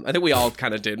 I think we all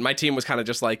kind of did. My team was kind of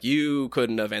just like, you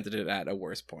couldn't have ended it at a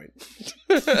worse point.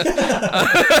 Like,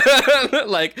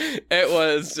 it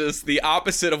was just the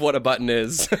opposite of what a button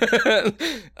is. Yeah,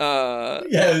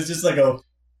 it was just like a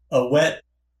wet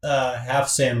half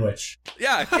sandwich.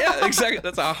 Yeah, exactly.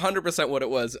 That's 100% what it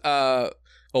was.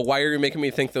 Well, why are you making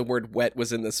me think the word wet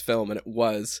was in this film? And it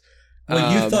was.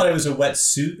 Well, you thought it was a wet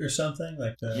suit or something?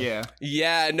 Like the... Yeah.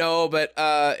 Yeah, no, but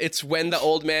it's when the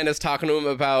old man is talking to him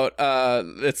about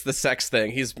it's the sex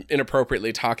thing. He's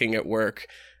inappropriately talking at work.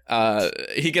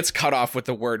 He gets cut off with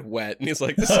the word wet, and he's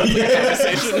like, this is a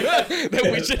conversation that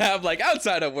we should have, like,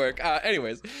 outside of work.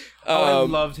 Anyways. I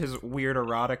loved his weird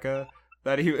erotica.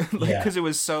 That he, like, because it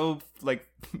was so, like,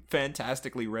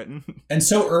 fantastically written. And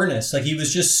so earnest. Like, he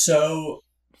was just so...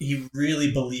 He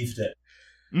really believed it.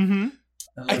 Mm-hmm.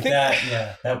 And like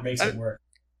that makes it work.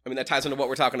 I mean, that ties into what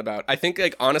we're talking about. I think,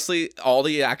 like, honestly, all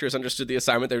the actors understood the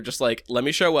assignment. They were just like, let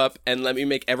me show up and let me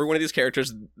make every one of these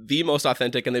characters the most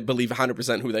authentic, and they believe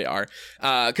 100% who they are.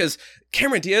 Because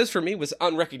Cameron Diaz, for me, was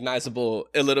unrecognizable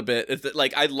a little bit.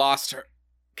 Like, I lost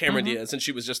Cameron Diaz, and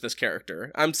she was just this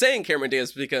character. I'm saying Cameron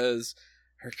Diaz because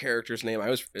her character's name,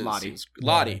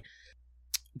 Lottie.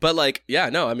 But, like, yeah,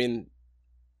 no, I mean...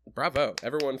 Bravo.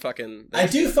 Everyone fucking... I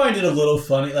do find it a little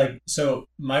funny. Like, so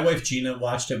my wife Gina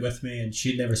watched it with me and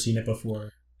she'd never seen it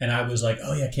before. and I was like,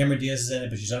 oh yeah, Cameron Diaz is in it,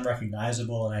 but she's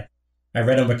unrecognizable. And I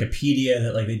read on Wikipedia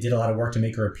that like they did a lot of work to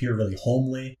make her appear really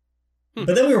homely.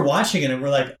 But then we were watching it and we're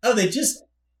like, oh, they just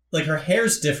like her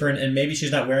hair's different and maybe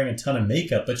she's not wearing a ton of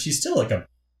makeup, but she's still like a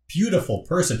beautiful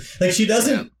person. Like she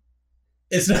doesn't.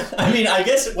 It's not, I mean, I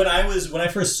guess when I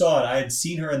first saw it, I had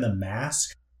seen her in The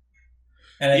Mask.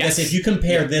 And I guess if you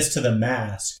compare this to The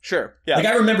Mask. Sure. Yeah. Like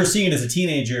I remember seeing it as a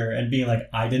teenager and being like,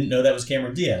 I didn't know that was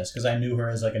Cameron Diaz because I knew her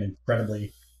as like an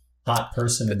incredibly hot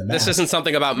person in The Mask. This isn't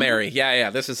something about Mary. Yeah.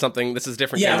 This is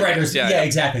different. Yeah, right. Yeah,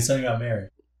 exactly. Something about Mary.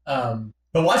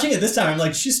 But watching it this time, I'm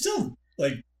like, she's still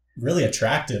like really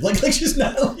attractive. Like she's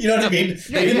not, you know what I mean?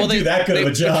 They didn't do that good of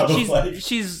a job of like.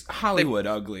 She's Hollywood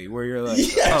ugly, where you're like,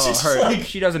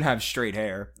 she doesn't have straight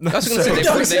hair. I was going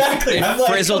to say, they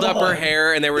frizzled up her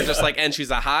hair, and they were just like, and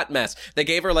she's a hot mess. They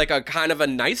gave her like a kind of a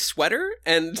nice sweater,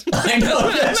 and I know,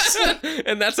 yes.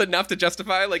 and that's enough to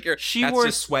justify like She wore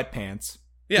sweatpants.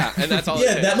 Yeah, and that's all.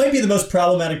 Yeah, that might be the most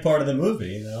problematic part of the movie,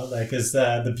 you know, like is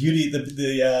the beauty,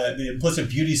 the implicit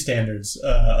beauty standards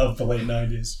of the late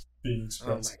 '90s being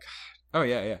expressed. Oh my god. Oh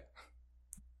yeah.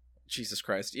 Jesus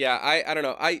Christ. Yeah, I don't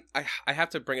know. I have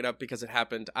to bring it up because it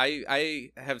happened.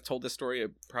 I have told this story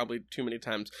probably too many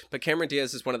times, but Cameron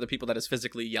Diaz is one of the people that has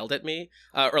physically yelled at me,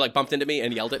 or like bumped into me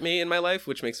and yelled at me in my life,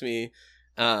 which makes me.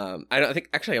 I'm trying to think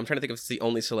if it's the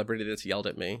only celebrity that's yelled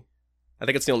at me. I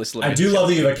think it's the only celebrity. I do love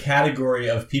that you have a category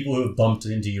of people who have bumped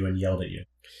into you and yelled at you.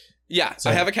 Yeah,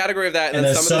 so I have a category of that, and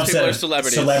then some of those people are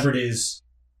celebrities.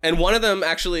 And one of them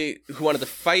actually, who wanted to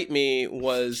fight me,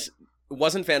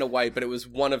 wasn't Vanna White, but it was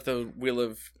one of the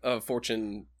Wheel of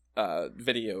Fortune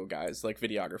video guys, like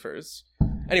videographers.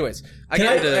 Anyways, I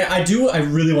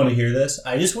really want to hear this.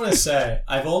 I just want to say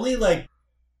I've only like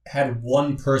had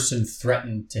one person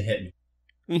threaten to hit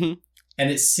me,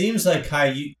 and it seems like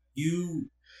Kai,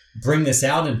 you bring this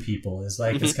out in people is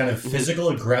like this kind of physical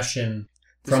aggression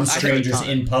from strangers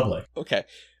in public. Okay.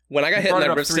 When I got hit in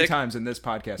that ripstick 3 times in this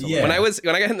podcast. Yeah. When I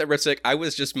got hit in that ripstick, I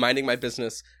was just minding my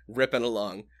business, ripping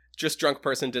along. Just drunk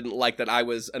person didn't like that I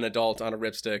was an adult on a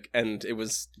ripstick, and it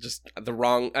was just the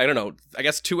wrong. I don't know. I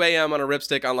guess 2 a.m. on a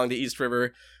ripstick along the East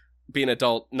River. Being an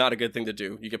adult, not a good thing to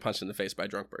do. You get punched in the face by a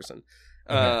drunk person.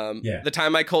 Okay. The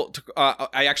time I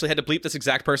actually had to bleep this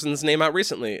exact person's name out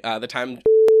recently. The time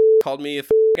called me a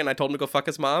and I told him to go fuck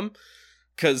his mom.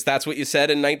 Because that's what you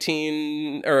said in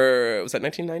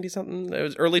 1990 something? It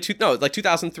was early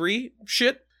 2003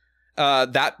 shit.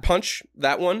 That punch,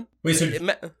 that one. Wait, so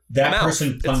that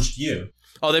person punched you?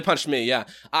 Oh, they punched me. Yeah,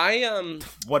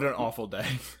 What an awful day.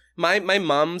 My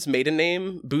mom's maiden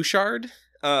name Bouchard,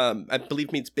 I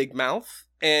believe means big mouth,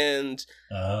 and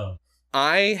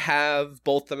I have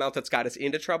both the mouth that's got us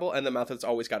into trouble and the mouth that's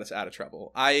always got us out of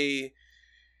trouble. I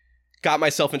got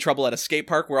myself in trouble at a skate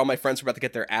park where all my friends were about to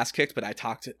get their ass kicked, but I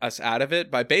talked us out of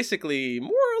it by basically more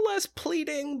or less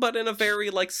pleading, but in a very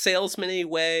like salesman-y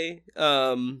way.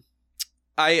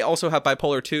 I also have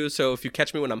bipolar 2, so if you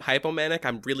catch me when I'm hypomanic,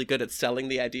 I'm really good at selling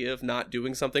the idea of not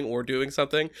doing something or doing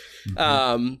something.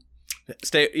 When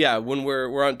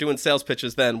we're on doing sales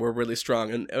pitches, then we're really strong,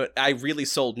 and I really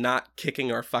sold not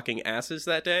kicking our fucking asses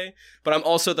that day. But I'm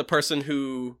also the person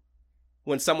who,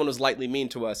 when someone was lightly mean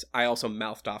to us, I also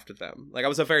mouthed off to them. Like I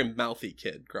was a very mouthy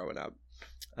kid growing up.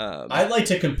 I'd like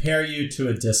to compare you to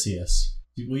Odysseus.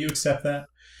 Will you accept that?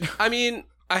 I mean,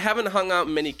 I haven't hung out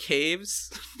in many caves.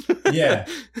 Yeah.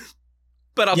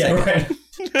 But I'll take it.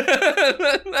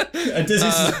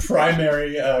 Odysseus'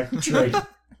 primary trait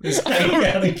is hanging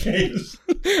out in caves.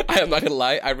 I am not going to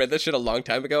lie. I read this shit a long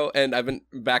time ago, and I've been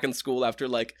back in school after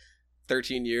like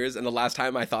 13 years, and the last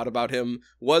time I thought about him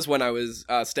was when I was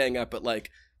staying up at like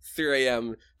 3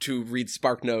 a.m. to read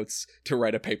Spark Notes to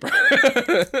write a paper.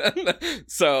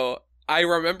 So I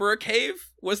remember a cave.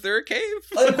 Was there a cave?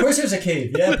 Oh, of course there's a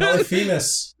cave. Yeah,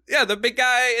 Polyphemus. Yeah, the big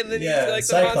guy, and then he's like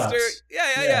Cyclops. The monster.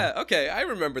 Yeah. Okay, I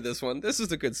remember this one. This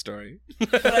is a good story.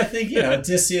 But I think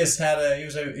Odysseus had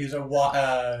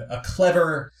a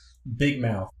clever big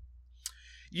mouth.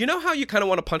 You know how you kind of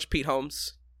want to punch Pete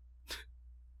Holmes?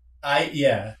 I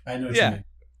know what you mean.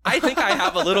 I think I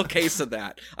have a little case of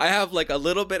that. I have like a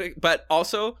little bit, but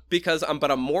also because I'm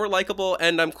more likable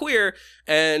and I'm queer,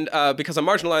 and because I'm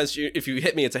marginalized. If you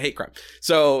hit me, it's a hate crime.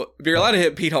 So you're allowed to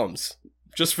hit Pete Holmes,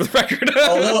 just for the record.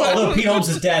 although Pete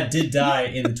Holmes' dad did die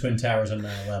in the Twin Towers on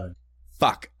 9/11.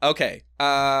 Fuck. Okay.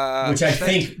 Which I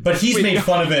think, but he's made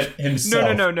fun of it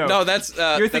himself. No. No, that's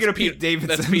you're thinking of Pete Davidson.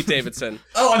 That's Pete Davidson.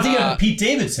 Oh, I'm thinking of Pete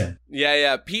Davidson.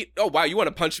 Yeah. Pete. Oh wow, you want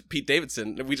to punch Pete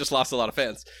Davidson? We just lost a lot of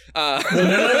fans. No.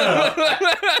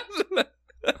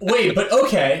 Wait, but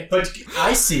okay, but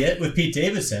I see it with Pete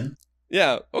Davidson.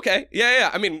 Yeah. Okay.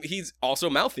 Yeah. I mean, he's also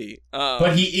mouthy.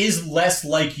 But he is less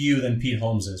like you than Pete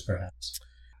Holmes is, perhaps.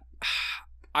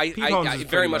 I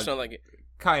very much don't like it.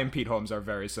 Kai and Pete Holmes are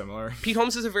very similar. Pete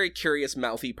Holmes is a very curious,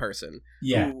 mouthy person.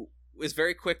 Yeah. Who is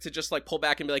very quick to just like pull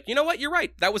back and be like, you know what, you're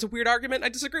right. That was a weird argument. I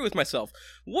disagree with myself.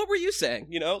 What were you saying?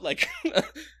 You know, like,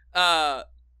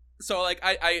 so like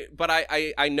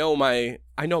I know my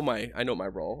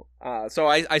role. So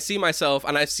I see myself,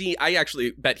 and I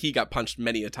actually bet he got punched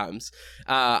many a times.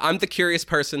 I'm the curious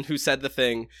person who said the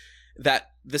thing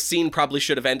that the scene probably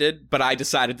should have ended, but I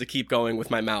decided to keep going with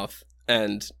my mouth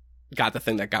and got the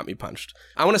thing that got me punched.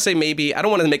 I want to say maybe, I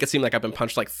don't want to make it seem like I've been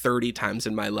punched like 30 times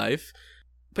in my life,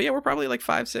 but yeah, we're probably like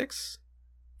 5, 6.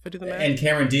 If I do the math. And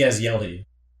Cameron Diaz yelled at you.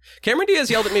 Cameron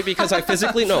Diaz yelled at me because I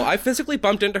physically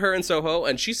bumped into her in Soho,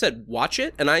 and she said, watch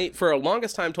it. And I, for a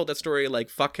longest time, told that story like,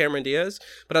 fuck Cameron Diaz.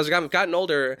 But as I've gotten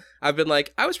older, I've been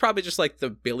like, I was probably just like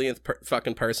the billionth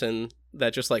fucking person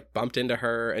that just like bumped into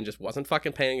her and just wasn't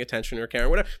fucking paying attention or caring,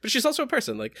 whatever. But she's also a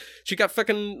person. Like, she got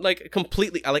fucking like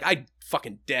completely, like, I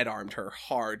fucking dead armed her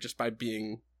hard just by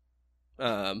being,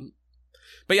 but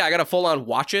yeah, I got to full on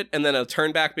watch it and then a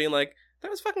turn back being like,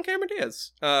 that was fucking Cameron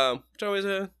Diaz. Which always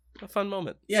a fun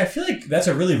moment. Yeah, I feel like that's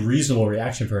a really reasonable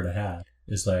reaction for her to have.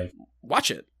 Is like,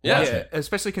 watch it. Yeah. Watch it.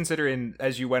 Especially considering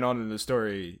as you went on in the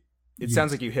story, it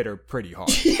sounds like you hit her pretty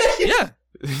hard. Yeah.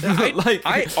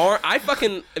 I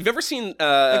fucking, have you ever seen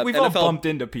like we've NFL? all bumped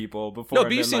into people before No, and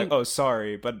but you've been like, seen- oh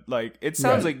sorry, but like it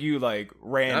sounds like you like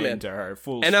ran into her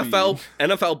full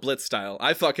NFL Blitz style.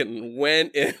 I fucking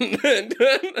went in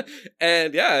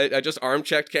and yeah, I just arm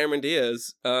checked Cameron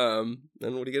Diaz. And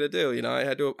what are you gonna do? You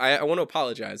know, I want to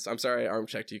apologize. I'm sorry I arm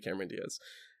checked you, Cameron Diaz.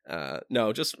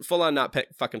 No, just full on not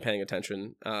fucking paying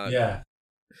attention. yeah.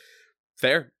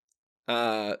 Fair.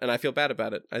 And I feel bad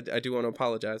about it. I do want to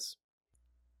apologize.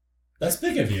 That's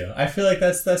big of you. I feel like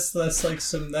that's like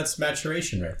that's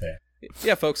maturation right there.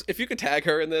 Yeah, folks, if you could tag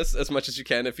her in this as much as you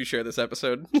can if you share this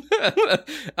episode.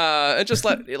 And just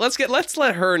let's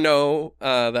let her know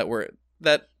that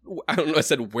I don't know, I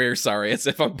said we're sorry, as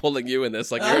if I'm pulling you in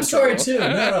this, like you're I'm in sorry trouble. too. No,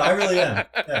 I really am.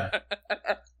 Yeah.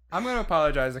 I'm gonna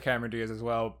apologize to Cameron Diaz as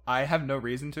well. I have no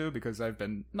reason to because I've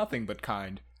been nothing but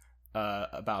kind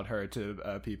about her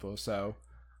to people, so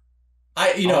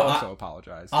I'll also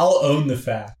apologize. I'll own the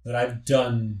fact that I've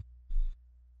done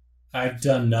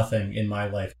nothing in my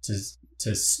life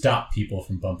to stop people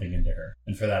from bumping into her,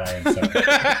 and for that I am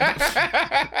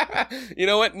sorry. You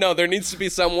know what? No, there needs to be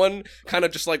someone kind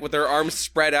of just like with their arms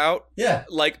spread out. Yeah,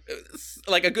 like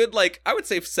a good, like, I would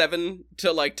say 7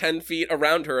 to like 10 feet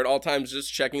around her at all times,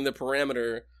 just checking the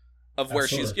parameter of where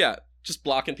Absolutely. she's just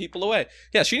blocking people away.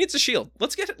 Yeah, she needs a shield.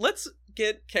 Let's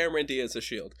get Cameron Diaz a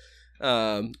shield.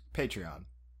 Patreon.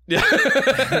 Yeah.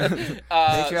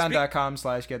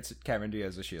 Patreon.com/gets Cameron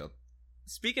Diaz a shield.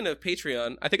 Speaking of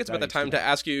Patreon, I think it's about the Sorry, time to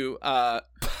ask you.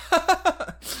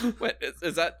 What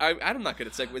is that? I'm not good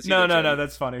at segues. No, either, Joe.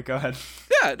 that's funny. Go ahead.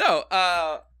 Yeah, no.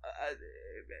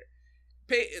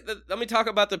 Let me talk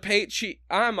about the page sheet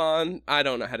I'm on. I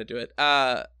don't know how to do it.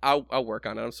 I'll work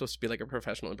on it. I'm supposed to be like a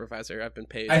professional improviser. I've been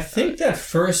paid. I think your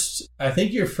first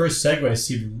segue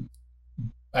seemed.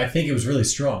 I think it was really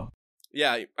strong.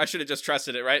 Yeah, I should have just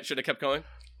trusted it, right? Should have kept going.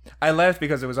 I laughed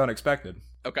because it was unexpected.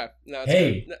 Okay. No, it's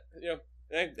Hey. good. No, you know,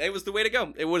 it was the way to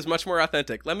go. It was much more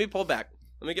authentic. Let me pull back.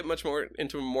 Let me get much more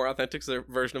into a more authentic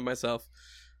version of myself.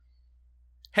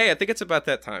 Hey, I think it's about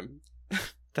that time.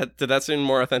 Did that seem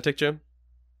more authentic, Jim?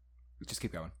 Just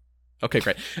keep going. Okay,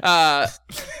 great.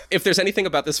 If there's anything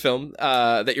about this film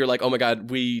that you're like, oh my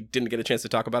god, we didn't get a chance to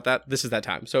talk about that, this is that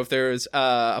time. So if there's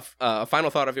a final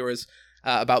thought of yours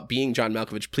about being John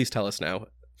Malkovich, please tell us now.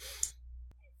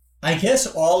 I guess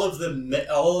all of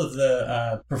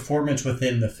the performance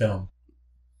within the film.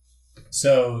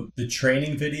 So the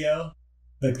training video,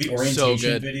 like the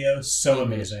orientation video, so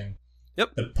amazing.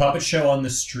 Yep. The puppet show on the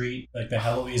street, like the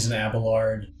Heloise and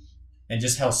Abelard, and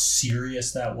just how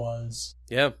serious that was.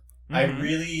 Yeah. I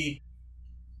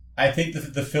think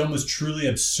the film was truly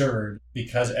absurd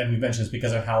because, and we mentioned this,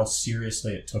 because of how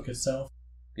seriously it took itself.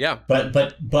 Yeah. But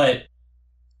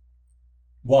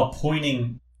while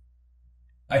pointing,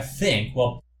 I think,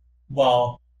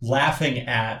 while laughing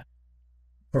at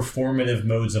performative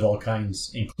modes of all kinds,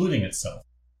 including itself.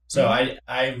 So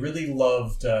I really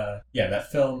loved, that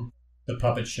film, the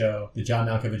puppet show, the John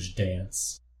Malkovich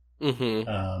dance, the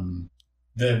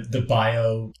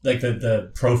bio, like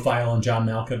the profile on John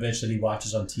Malkovich that he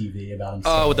watches on TV about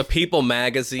himself. Oh, the People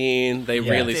magazine, they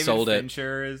really David sold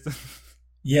Fincher it.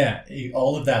 Yeah,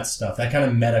 all of that stuff, that kind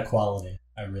of meta quality.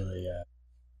 I really.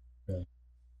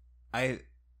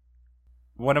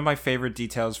 One of my favorite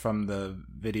details from the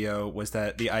video was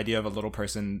that the idea of a little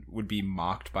person would be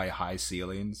mocked by high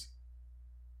ceilings.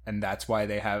 And that's why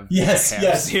they have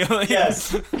ceilings.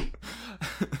 Yes.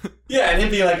 Yeah, and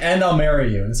he'd be like, and I'll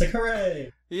marry you. And it's like,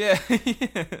 hooray. Yeah.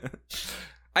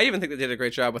 I even think they did a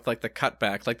great job with like the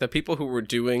cutback, like the people who were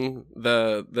doing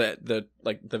the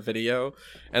video,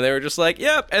 and they were just like,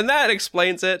 "Yep," and that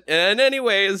explains it. And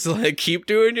anyways, like, keep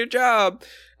doing your job.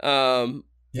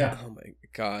 Yeah. Oh my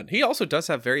god, he also does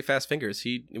have very fast fingers.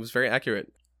 It was very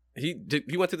accurate. He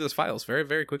went through those files very,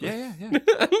 very quickly. Yeah.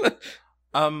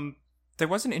 There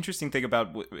was an interesting thing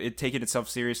about it taking itself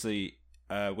seriously,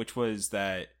 which was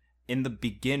that in the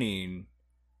beginning,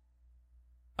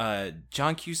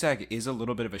 John Cusack is a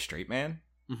little bit of a straight man,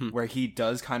 where he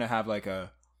does kind of have like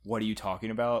a "what are you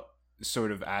talking about"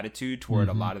 sort of attitude toward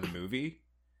a lot of the movie.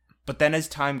 But then as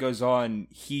time goes on,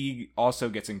 he also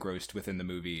gets engrossed within the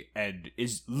movie and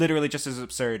is literally just as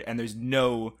absurd, and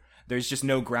there's just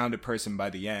no grounded person by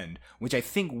the end, which I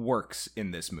think works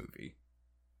in this movie.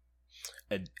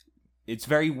 It's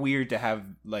very weird to have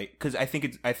like, because I think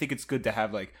it's good to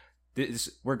have like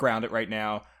this, we're grounded right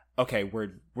now. Okay,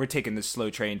 we're taking this slow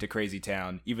train to Crazy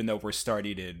Town, even though we're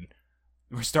starting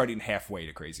halfway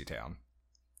to Crazy Town.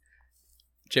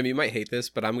 Jim, you might hate this,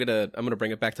 but I'm gonna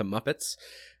bring it back to Muppets.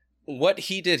 What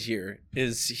he did here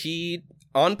is he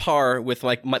on par with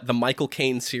like the Michael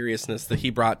Caine seriousness that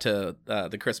he brought to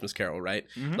the Christmas Carol, right?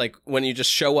 Mm-hmm. Like when you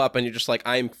just show up and you're just like,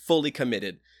 I'm fully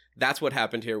committed. That's what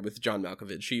happened here with John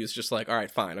Malkovich. He was just like, all right,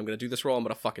 fine, I'm going to do this role. I'm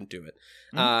going to fucking do it.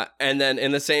 Mm-hmm. And then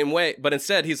in the same way, but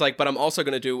instead he's like, but I'm also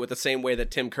going to do it with the same way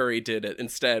that Tim Curry did it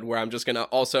instead, where I'm just going to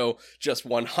also just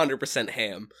 100%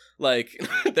 ham. Like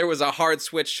there was a hard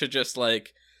switch to just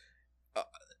like,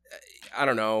 I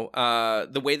don't know,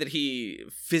 the way that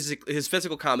his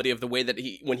physical comedy of the way that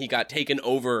when he got taken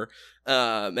over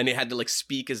and he had to like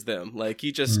speak as them, like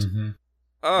he just,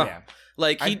 yeah.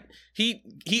 Like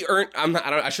he earned.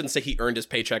 I shouldn't say he earned his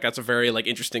paycheck. That's a very like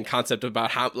interesting concept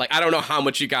about how like I don't know how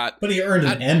much you got. But he earned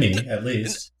an Emmy at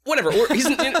least. Whatever. Or he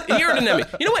earned an Emmy.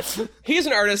 You know what? He's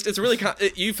an artist. It's a really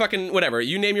you fucking whatever.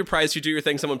 You name your price. You do your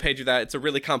thing. Someone paid you that. It's a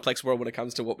really complex world when it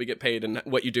comes to what we get paid and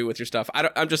what you do with your stuff.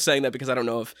 I'm just saying that because I don't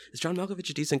know if is John Malkovich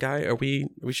a decent guy. Are we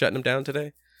shutting him down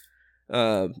today?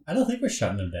 I don't think we're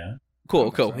shutting him down.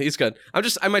 Cool. He's good.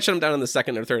 I might shut him down in the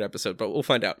second or third episode, but we'll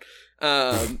find out.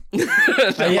 I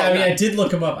did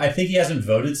look him up. I think he hasn't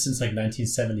voted since like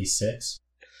 1976.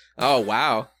 Oh,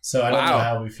 wow. So I don't know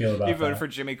how we feel about that. He voted for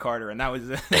Jimmy Carter, and that was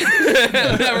it.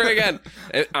 Never again.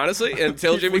 Honestly,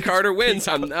 until Jimmy Carter wins,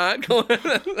 I'm not going.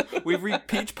 We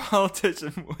repeat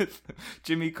politician with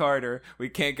Jimmy Carter. I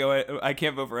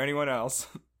can't vote for anyone else.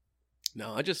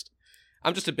 No, I'm just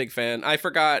a big fan. I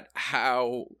forgot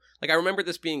how. Like, I remember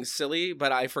this being silly,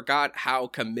 but I forgot how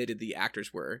committed the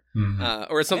actors were.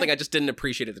 Mm-hmm. Or it's something I just didn't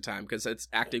appreciate at the time, because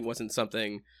acting wasn't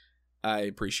something I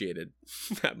appreciated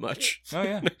that much. Oh,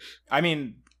 yeah. I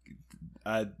mean,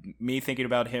 me thinking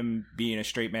about him being a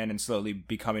straight man and slowly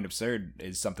becoming absurd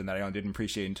is something that I didn't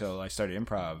appreciate until I started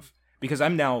improv. Because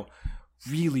I'm now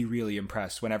really, really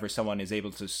impressed whenever someone is able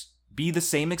to be the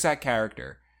same exact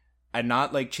character and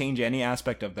not, like, change any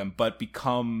aspect of them, but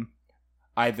become...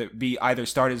 either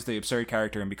start as the absurd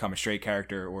character and become a straight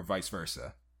character, or vice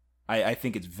versa. I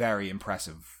think it's very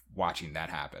impressive watching that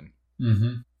happen.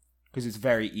 Because it's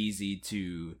very easy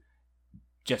to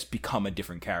just become a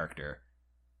different character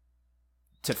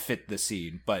to fit the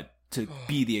scene, but to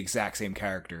be the exact same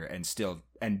character and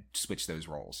switch those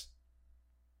roles.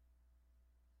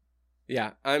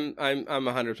 Yeah, I'm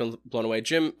 100% blown away.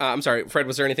 Jim, I'm sorry, Fred,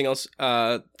 was there anything else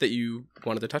that you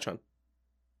wanted to touch on?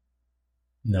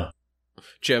 No.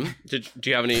 Jim, do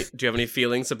you have any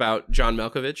feelings about John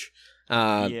Malkovich?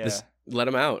 Let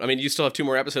him out. I mean, you still have 2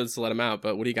 more episodes to let him out,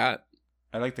 but what do you got?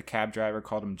 I like the cab driver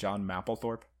called him John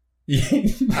Mapplethorpe.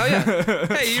 Oh yeah.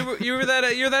 Hey, you were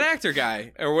that you're that actor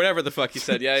guy or whatever the fuck you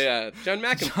said. Yeah. John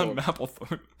Mapplethorpe. John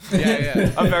Mapplethorpe.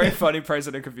 Yeah. A very funny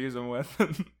person to confuse him with.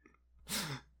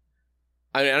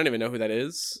 I mean, I don't even know who that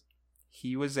is.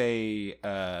 He was a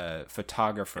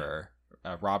photographer,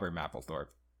 Robert Mapplethorpe,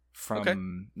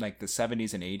 from like the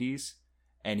 70s and 80s,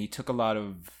 and he took a lot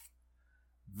of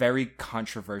very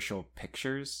controversial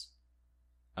pictures.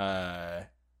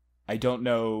 I don't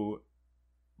know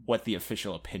what the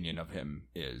official opinion of him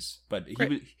is, but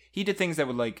he did things that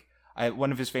would like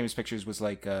one of his famous pictures was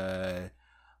like a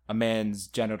man's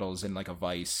genitals in like a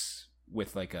vice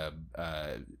with like a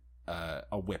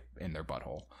whip in their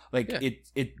butthole. Like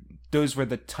those were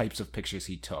the types of pictures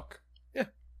he took. Yeah.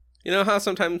 You know how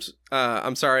sometimes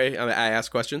I'm sorry, I ask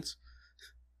questions.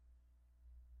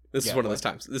 This is Yeah, one of what? those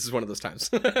times. This is one of those times.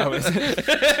 Oh, is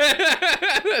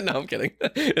it? No, I'm kidding.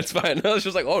 It's fine. I was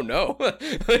just like, oh no.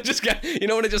 It just got,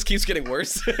 when it just keeps getting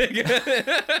worse.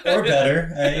 Or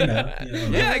better,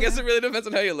 Yeah, I guess it really depends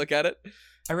on how you look at it.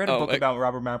 I read a book about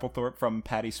Robert Mapplethorpe from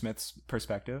Patti Smith's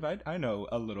perspective. I know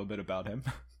a little bit about him.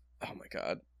 Oh my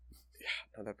god. Yeah,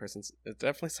 no, that person's. It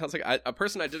definitely sounds like a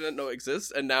person I didn't know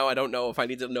exists, and now I don't know if I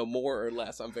need to know more or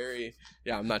less. I'm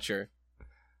not sure.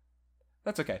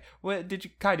 That's okay. What did you,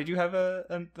 Kai? Did you have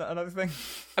another thing?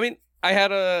 I mean, I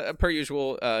had a per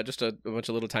usual, just a bunch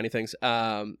of little tiny things.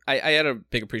 I had a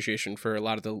big appreciation for a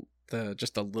lot of the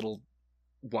little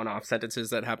one-off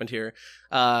sentences that happened here.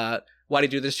 Why do you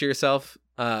do this to yourself?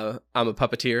 I'm a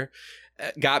puppeteer.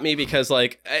 Got me because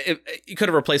you could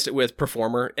have replaced it with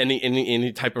performer.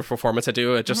 Any type of performance I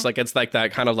do, it just it's like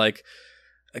that kind of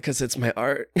because it's my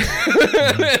art.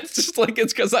 It's just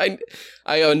it's because I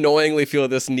annoyingly feel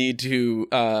this need to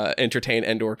entertain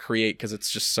and or create because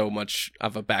it's just so much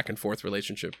of a back and forth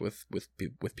relationship with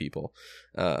people.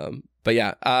 But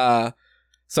yeah,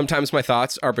 sometimes my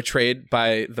thoughts are betrayed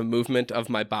by the movement of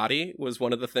my body was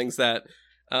one of the things that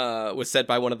was said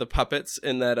by one of the puppets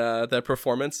in that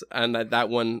performance, and that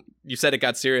one, you said it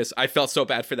got serious. I felt so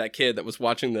bad for that kid that was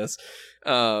watching this.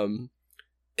 I'm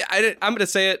gonna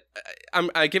say it.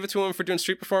 I give it to him for doing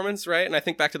street performance, right? And I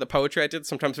think back to the poetry I did.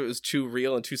 Sometimes it was too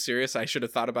real and too serious. I should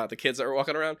have thought about the kids that were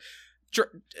walking around.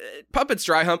 Puppets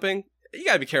dry humping. You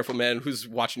gotta be careful, man. Who's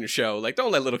watching your show?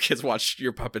 Don't let little kids watch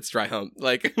your puppets dry hump.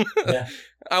 Yeah.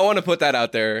 I want to put that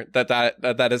out there.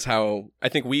 That is how I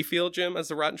think we feel, Jim, as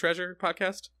the Rotten Treasure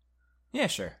podcast. Yeah,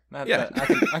 sure. Yeah.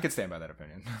 I could stand by that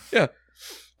opinion. Yeah,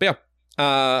 but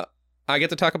yeah. I get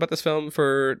to talk about this film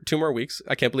for 2 more weeks.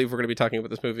 I can't believe we're going to be talking about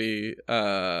this movie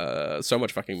so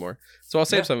much fucking more. So I'll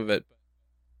save some of it.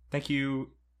 Thank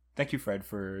you, Fred,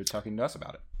 for talking to us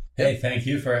about it. Hey, thank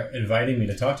you for inviting me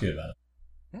to talk to you about it.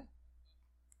 Yeah.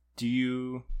 Do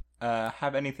you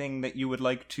have anything that you would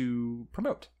like to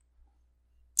promote?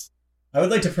 I would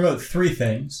like to promote 3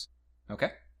 things.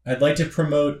 Okay. I'd like to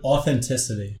promote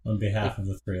authenticity on behalf of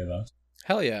the 3 of us.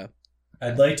 Hell yeah.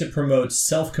 I'd like to promote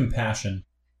self-compassion.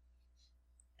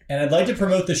 And I'd like to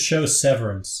promote the show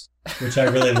Severance, which I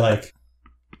really like.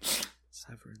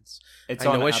 Severance. It's I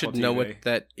on know I Apple should TV. know what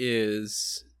that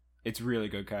is. It's really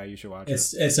good, Kai. You should watch it.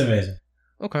 It's amazing.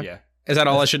 Okay. Yeah. Is that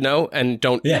all I should know? And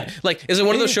don't is it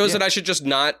one of those shows Yeah. that I should just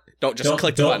not don't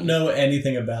click the don't button? know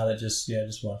anything about it. Just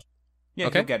watch. Yeah,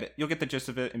 Okay. you'll get it. You'll get the gist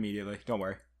of it immediately. Don't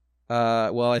worry.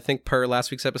 Well, I think per last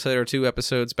week's episode or 2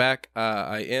 episodes back,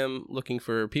 I am looking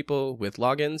for people with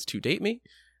logins to date me.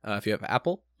 If you have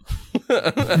Apple.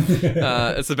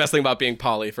 It's the best thing about being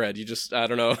poly, Fred. You just, I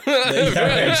don't know.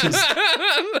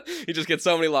 You just get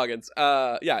so many logins.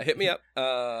 Yeah, hit me up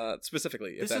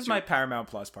specifically. This is my Paramount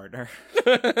Plus partner.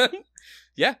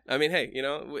 Yeah, I mean, hey,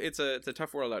 it's a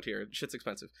tough world out here. Shit's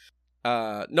expensive.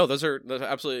 No, those are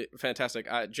absolutely fantastic.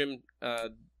 Jim,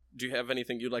 do you have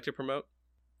anything you'd like to promote?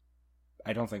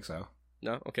 I don't think so.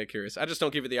 No? Okay, curious. I just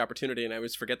don't give you the opportunity, and I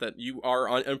always forget that you are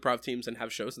on improv teams and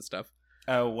have shows and stuff.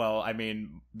 Oh, well, I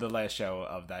mean, the last show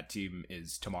of that team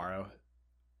is tomorrow.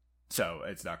 So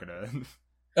it's not going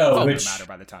to matter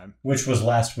by the time. Which was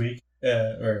last week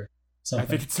or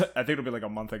something. I think it'll be like a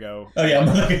month ago. Oh, yeah, a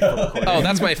month ago. Oh,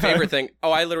 that's my favorite thing. Oh,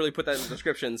 I literally put that in the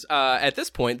descriptions. At this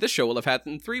point, this show will have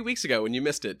happened 3 weeks ago, and you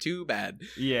missed it. Too bad.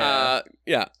 Yeah.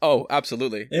 Yeah. Oh,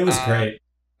 absolutely. It was great.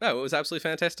 No, it was absolutely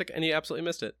fantastic, and you absolutely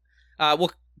missed it.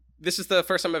 Well, this is the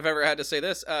first time I've ever had to say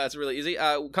this. It's really easy.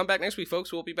 Come back next week,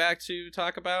 folks. We'll be back to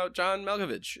talk about John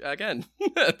Malkovich again,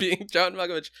 being John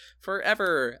Malkovich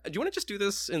forever. Do you want to just do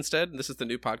this instead? This is the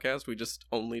new podcast. We just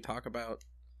only talk about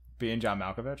being John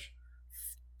Malkovich?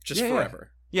 Just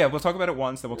forever. Yeah, we'll talk about it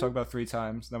once, then we'll talk about it 3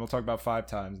 times, then we'll talk about 5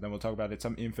 times, then we'll talk about it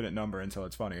some infinite number until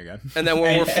it's funny again. And then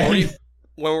when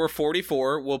we're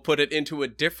 44, we'll put it into a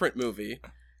different movie.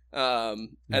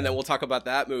 And then we'll talk about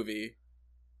that movie.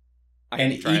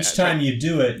 And each time you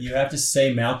do it, you have to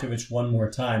say Malkovich one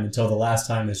more time until the last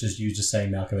time it's just you just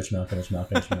saying Malkovich. Malkovich.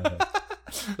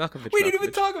 We didn't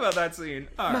even talk about that scene.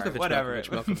 All right, whatever.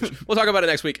 Malkovich. We'll talk about it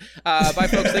next week. Bye,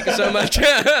 folks. Thank you so much.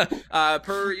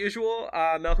 Per usual,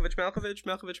 Malkovich.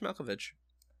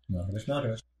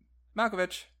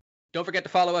 Malkovich. Don't forget to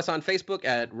follow us on Facebook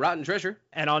at Rotten Treasure.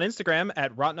 And on Instagram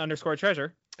at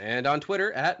rotten_treasure. And on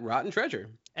Twitter at Rotten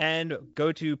Treasure. And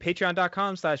go to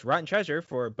patreon.com/Rotten Treasure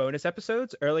for bonus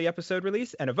episodes, early episode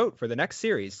release, and a vote for the next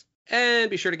series. And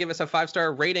be sure to give us a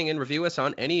 5-star rating and review us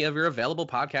on any of your available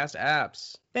podcast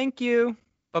apps. Thank you.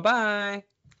 Bye-bye.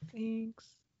 Thanks.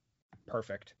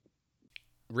 Perfect.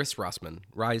 Rhys Rossman.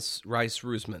 Reese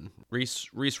Rossman. Reese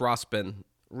Rossman.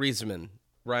 Riesman.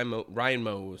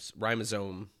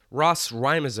 Rhymosome. Ross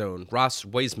Rymazone. Ross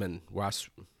Wiseman.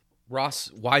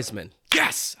 Ross Wiseman.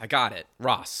 Yes, I got it.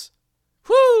 Ross.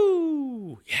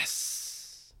 Woo! Yes.